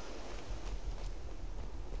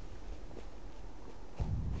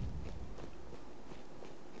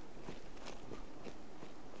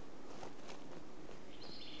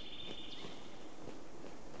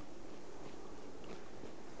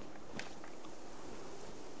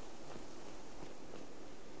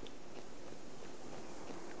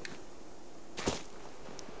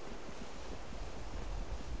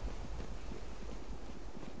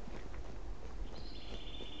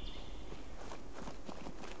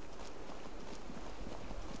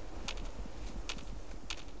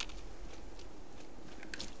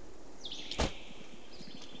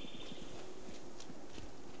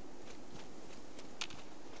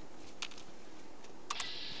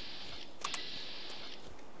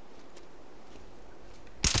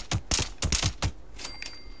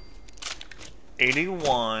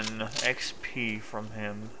 $81 XP from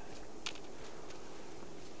him.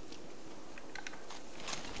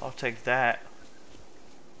 I'll take that.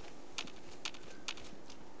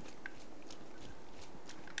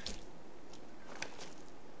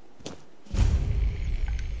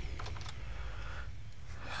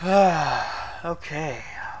 Okay.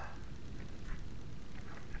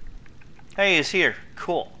 Hey, he's here.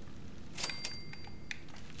 Cool.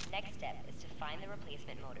 Next step is to find the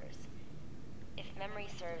replacement motors. If memory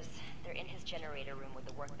serves, they're in his generator room with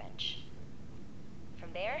the workbench. From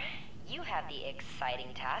there, you have the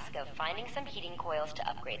exciting task of finding some heating coils to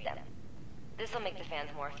upgrade them. This will make the fans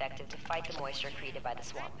more effective to fight the moisture created by the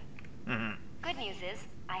swamp. Good news is,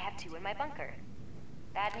 I have 2 in my bunker.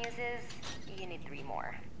 Bad news is, you need 3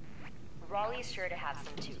 more. Raleigh's sure to have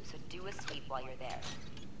some too, so do a sweep while you're there.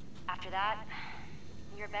 After that,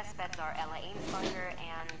 your best bets are Ella Ames' bunker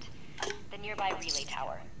and the nearby relay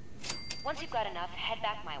tower. Once you've got enough, head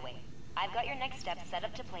back my way. I've got your next step set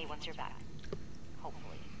up to play once you're back.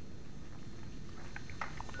 Hopefully.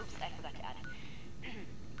 Oops, I forgot to add.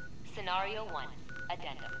 Scenario 1,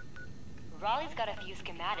 Addendum. Raleigh's got a few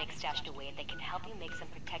schematics stashed away that can help you make some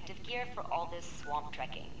protective gear for all this swamp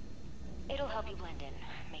trekking. It'll help you blend in,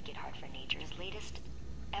 make it hard for nature's latest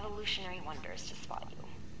evolutionary wonders to spot you.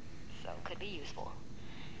 So, could be useful.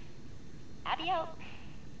 Happy out!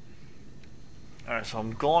 Alright, so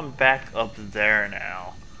I'm going back up there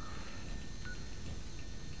now.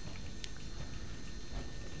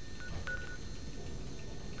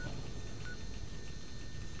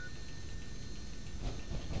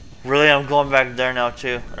 Really? I'm going back there now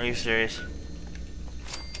too? Are you serious?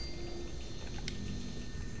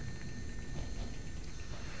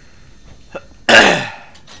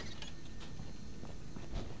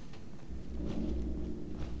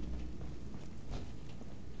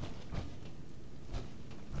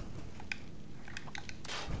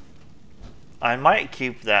 I might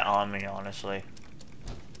keep that on me, honestly.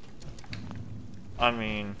 I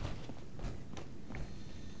mean...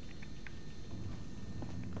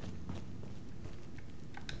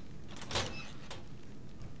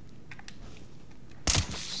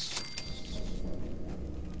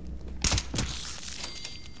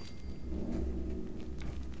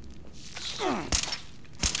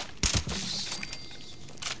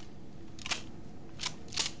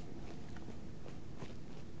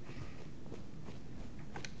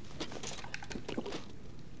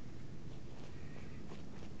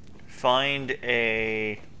 Find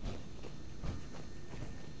a...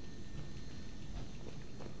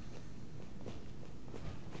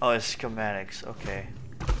 Oh, it's schematics, okay.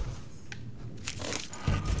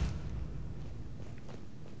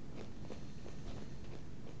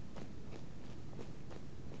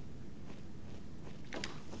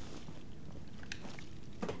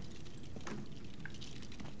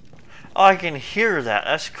 Oh, I can hear that.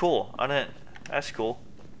 That's cool. I didn't... That's cool.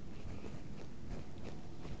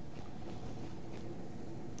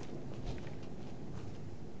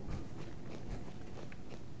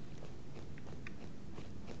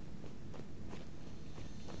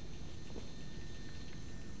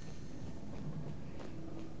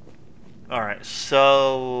 Alright,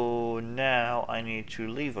 so now I need to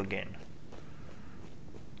leave again.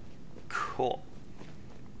 Cool.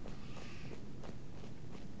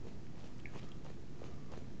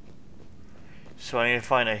 So I need to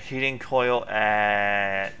find a heating coil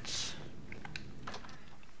at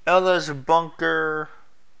Ella's bunker.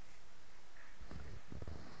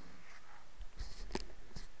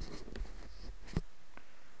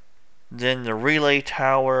 Then the relay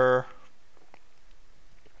tower.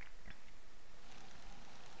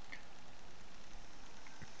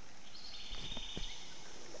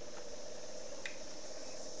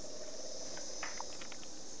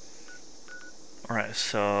 Alright,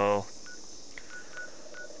 so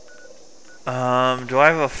do I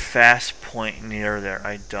have a fast point near there?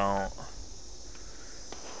 I don't.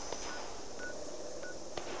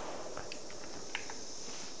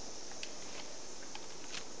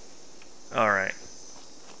 Alright.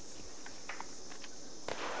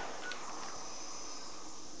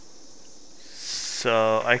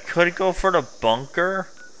 So I could go for the bunker.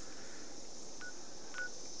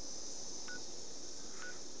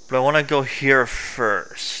 But I want to go here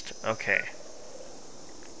first. Okay.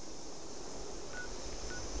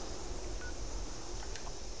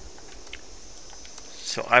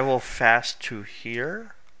 So I will fast to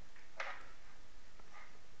here.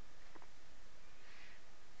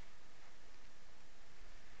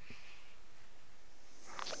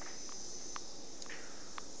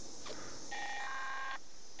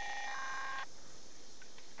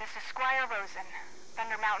 This is Squire Rosen.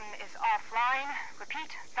 Thunder Mountain is offline.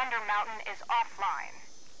 Repeat, Thunder Mountain is offline.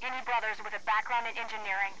 Any brothers with a background in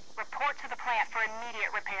engineering, report to the plant for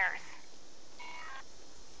immediate repairs.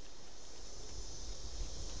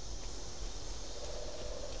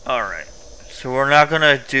 Alright. So we're not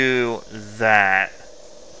gonna do that.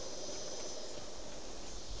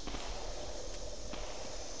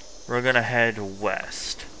 We're gonna head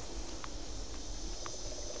west.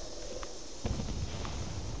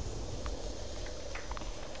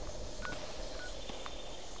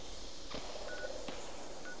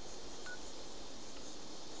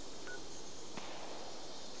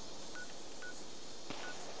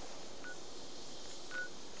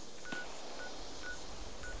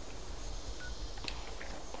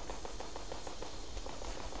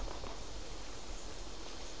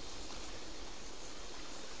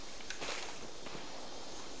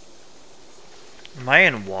 Am I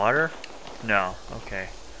in water? No, okay.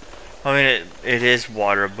 I mean, it is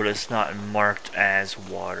water, but it's not marked as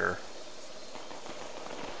water.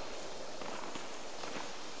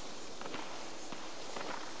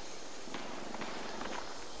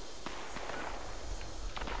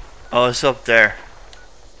 Oh, it's up there.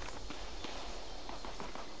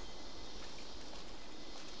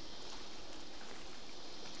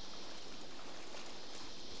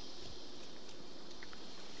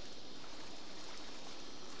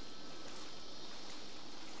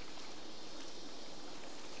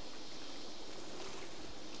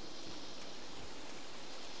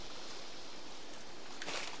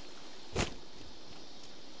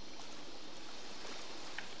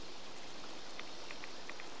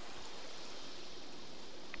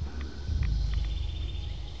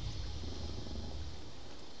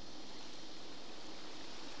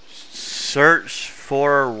 Search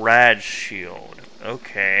for a rad shield.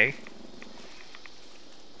 Okay.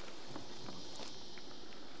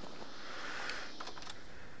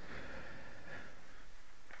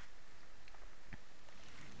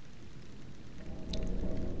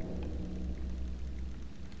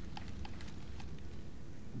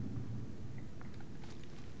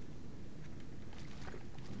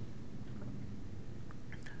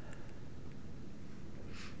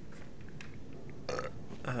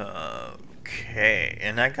 Okay,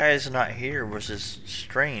 and that guy is not here, which is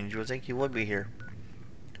strange. You would think he would be here.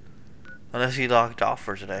 Unless he logged off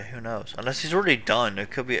for today, who knows? Unless he's already done,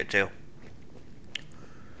 it could be it too.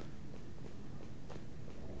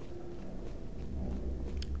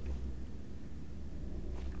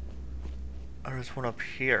 Oh, there's one up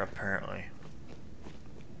here, apparently.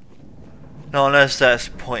 No, unless that's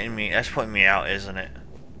pointing me out, isn't it?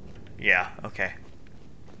 Yeah, okay.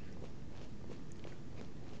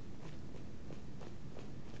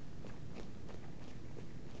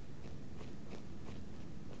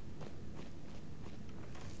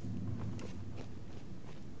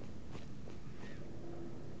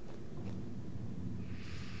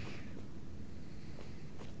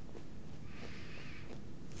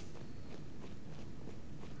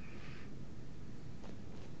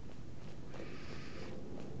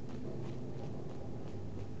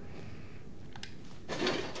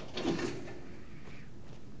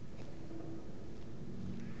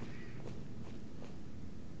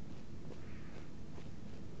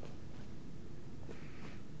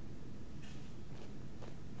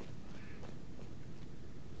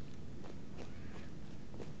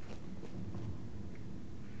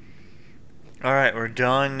 Alright, we're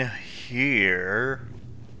done here.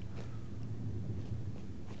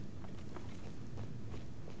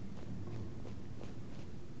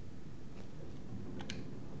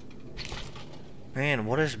 Man,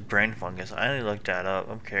 what is brain fungus? I need to look that up.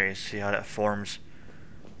 I'm curious to see how that forms.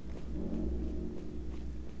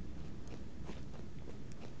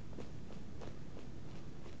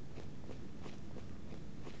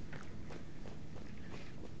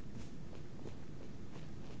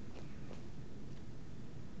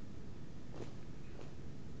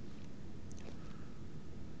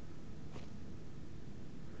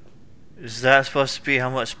 Is that supposed to be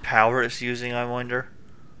how much power it's using, I wonder?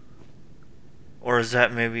 Or is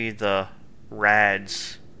that maybe the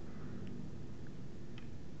rads?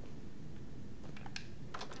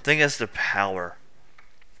 I think it's the power.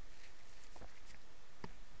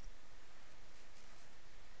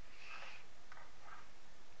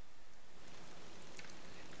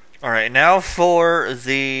 Alright, now for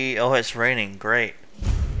the... Oh, it's raining. Great.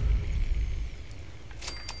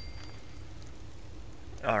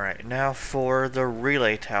 Alright, now for the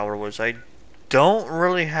relay tower, which I don't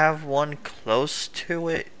really have one close to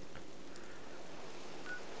it.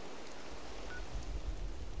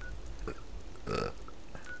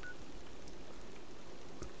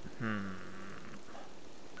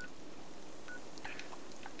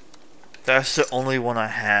 That's the only one I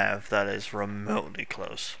have that is remotely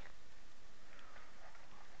close.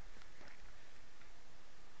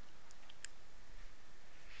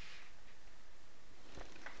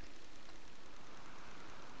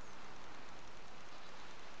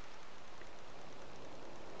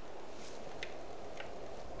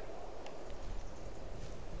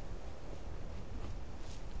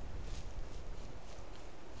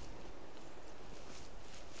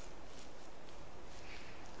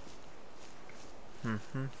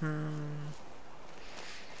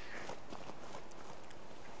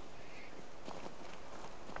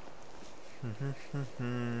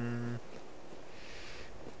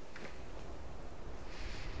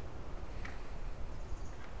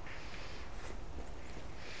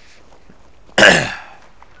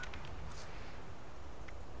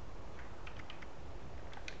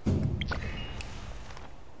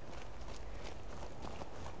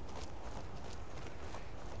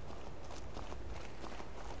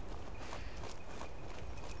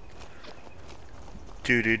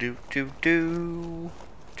 Do do do do do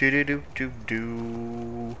do do do do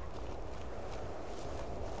do.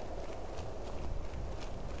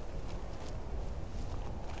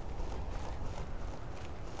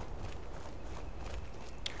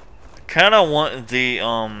 Kind of want the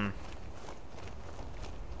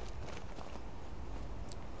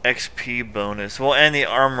XP bonus, well, and the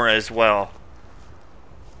armor as well.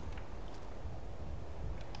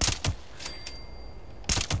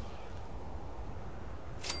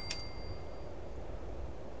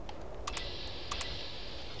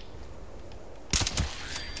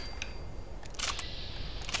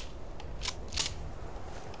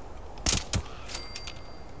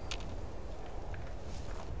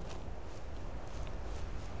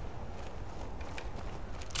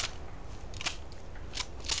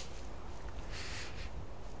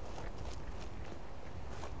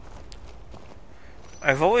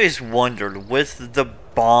 I've always wondered with the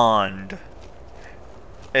bond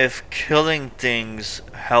if killing things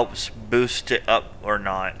helps boost it up or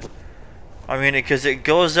not. I mean, because it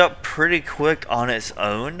goes up pretty quick on its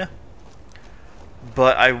own,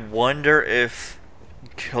 but I wonder if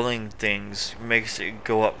killing things makes it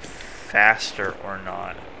go up faster or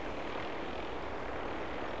not.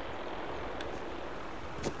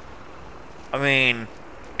 I mean,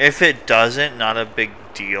 if it doesn't, not a big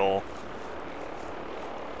deal.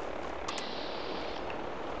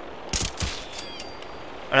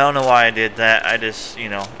 I don't know why I did that. I just, you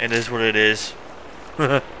know, it is what it is.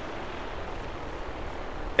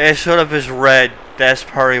 It showed up as red. That's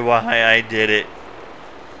probably why I did it.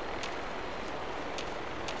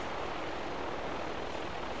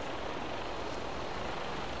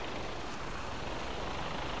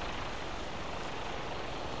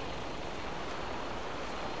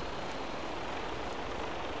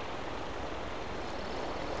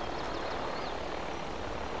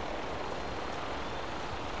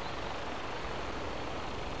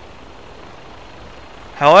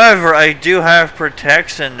 However, I do have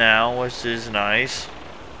protection now, which is nice.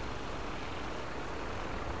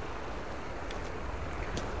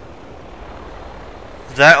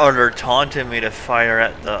 That or they're taunting me to fire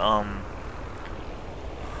at the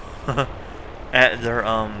at their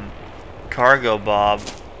cargo bob.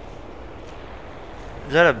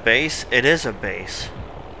 Is that a base? It is a base.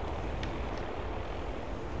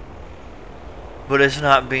 but it's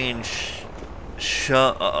not being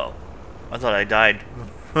shown. Uh-oh. I thought I died.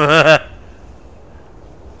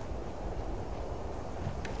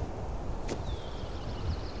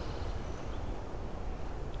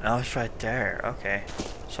 Oh, it's right there. Okay.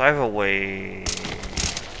 So I have a way.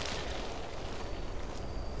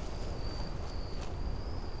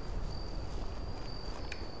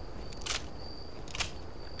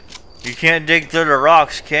 You can't dig through the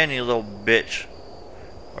rocks, can you, little bitch?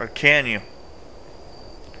 Or can you?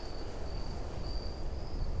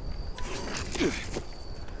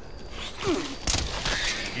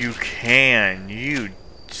 You can. You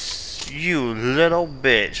little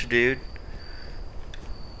bitch, dude.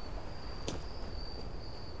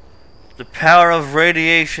 The power of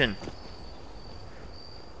radiation.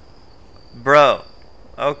 Bro.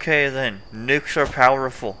 Okay then. Nukes are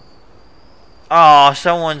powerful. Aw,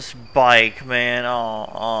 someone's bike, man.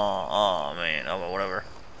 Oh, man. Oh, well, whatever.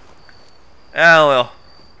 Oh, well.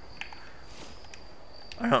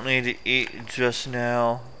 I don't need to eat just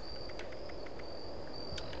now.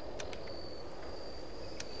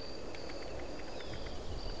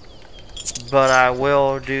 But I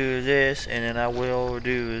will do this, and then I will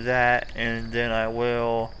do that, and then I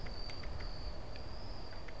will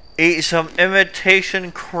eat some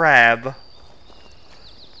imitation crab.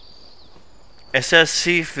 It says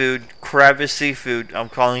seafood. Crab is seafood. I'm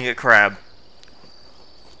calling it crab.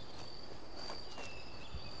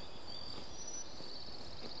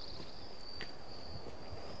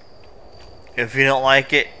 If you don't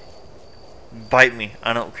like it, bite me.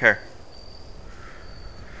 I don't care.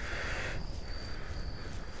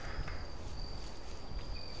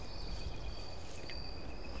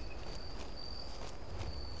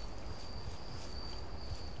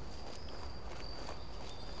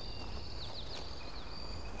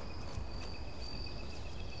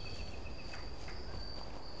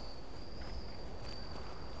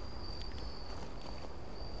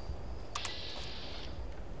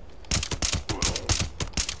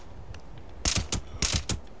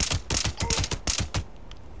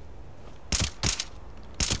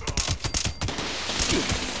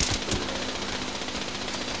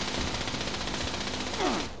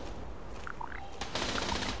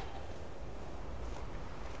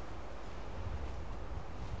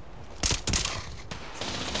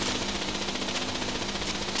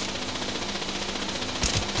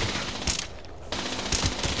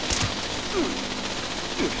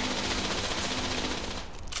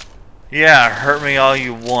 Yeah, hurt me all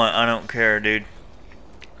you want. I don't care, dude.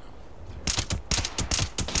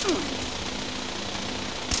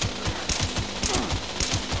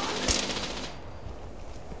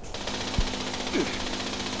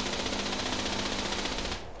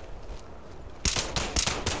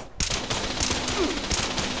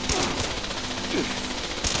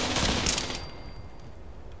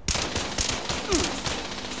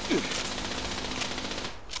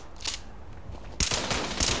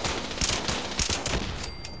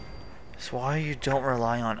 Why you don't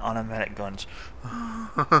rely on automatic guns?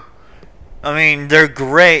 I mean, they're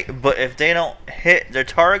great, but if they don't hit their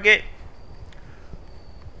target,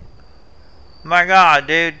 my god,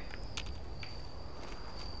 dude.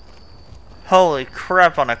 Holy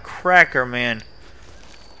crap on a cracker, man.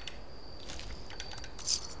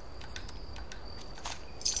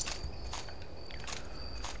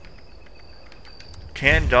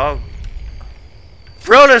 Can dog?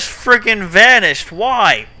 Bro, just freaking vanished.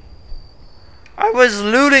 Why? I was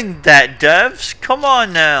looting that, devs. Come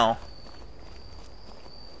on now.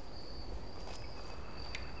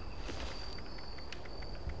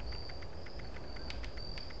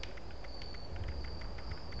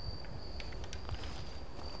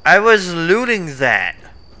 I was looting that.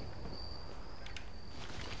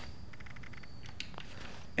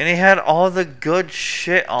 And he had all the good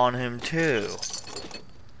shit on him too.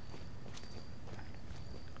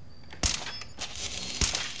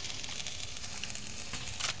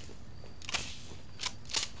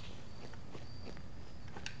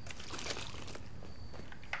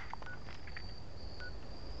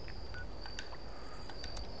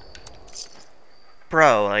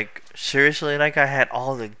 Bro, like, seriously, like I had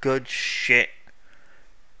all the good shit.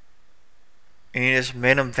 And you just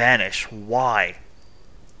made him vanish. Why?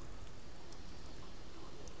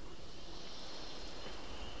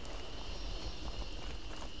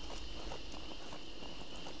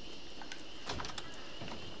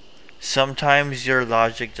 Sometimes your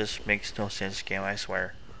logic just makes no sense, game, I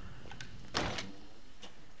swear.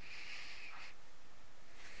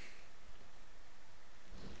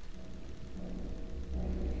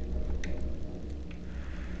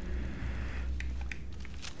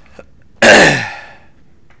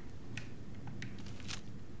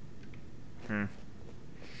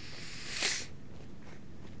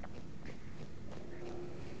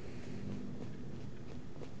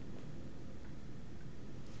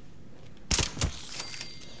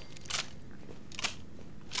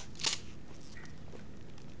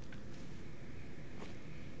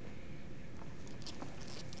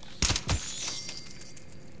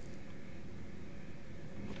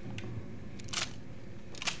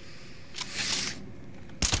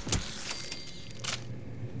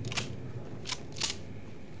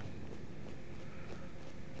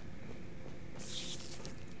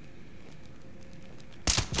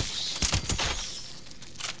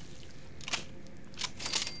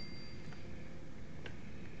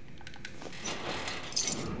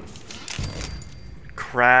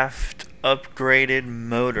 Craft upgraded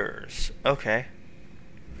motors. Okay.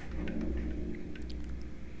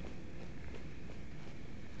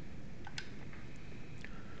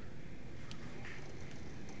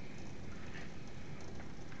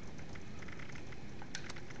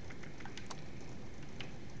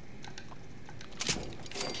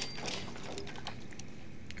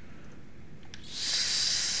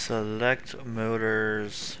 Select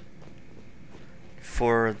motors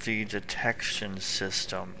for the detection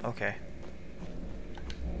system. Okay.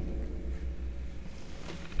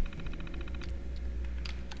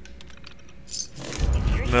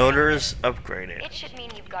 Motors upgraded. It should mean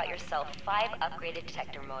you've got yourself 5 upgraded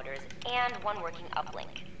detector motors and 1 working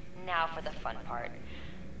uplink. Now for the fun part.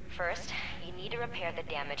 First, you need to repair the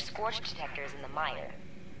damaged scorch detectors in the mire.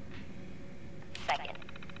 Second,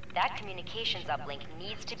 that communications uplink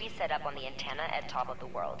needs to be set up on the antenna at top of the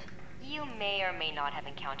world. You may or may not have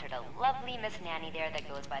encountered a lovely Miss Nanny there that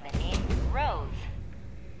goes by the name Rose.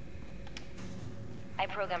 I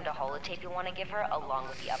programmed a holotape you'll want to give her along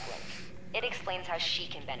with the uplink. It explains how she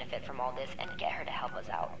can benefit from all this and get her to help us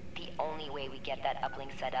out. The only way we get that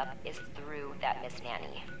uplink set up is through that Miss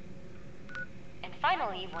Nanny. And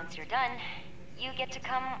finally, once you're done, you get to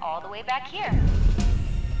come all the way back here.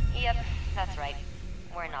 Yep, that's right.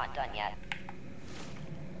 We're not done yet.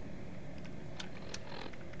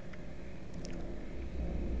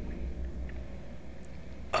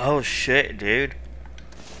 Oh shit, dude.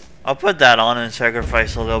 I'll put that on and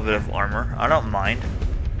sacrifice a little bit of armor. I don't mind.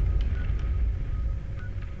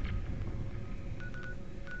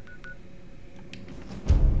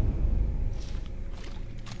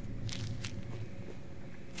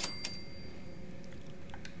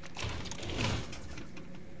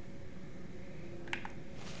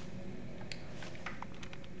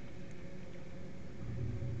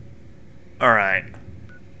 Alright.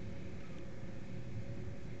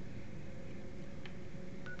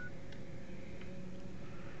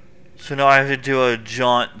 So now I have to do a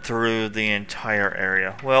jaunt through the entire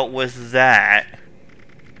area. Well, with that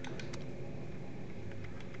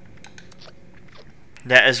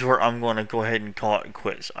is where I'm going to go ahead and call it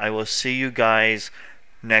quits. I will see you guys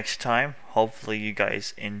next time. Hopefully you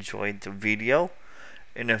guys enjoyed the video.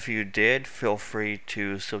 And if you did, feel free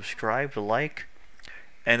to subscribe, like,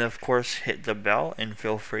 and of course hit the bell, and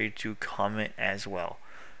feel free to comment as well.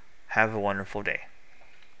 Have a wonderful day.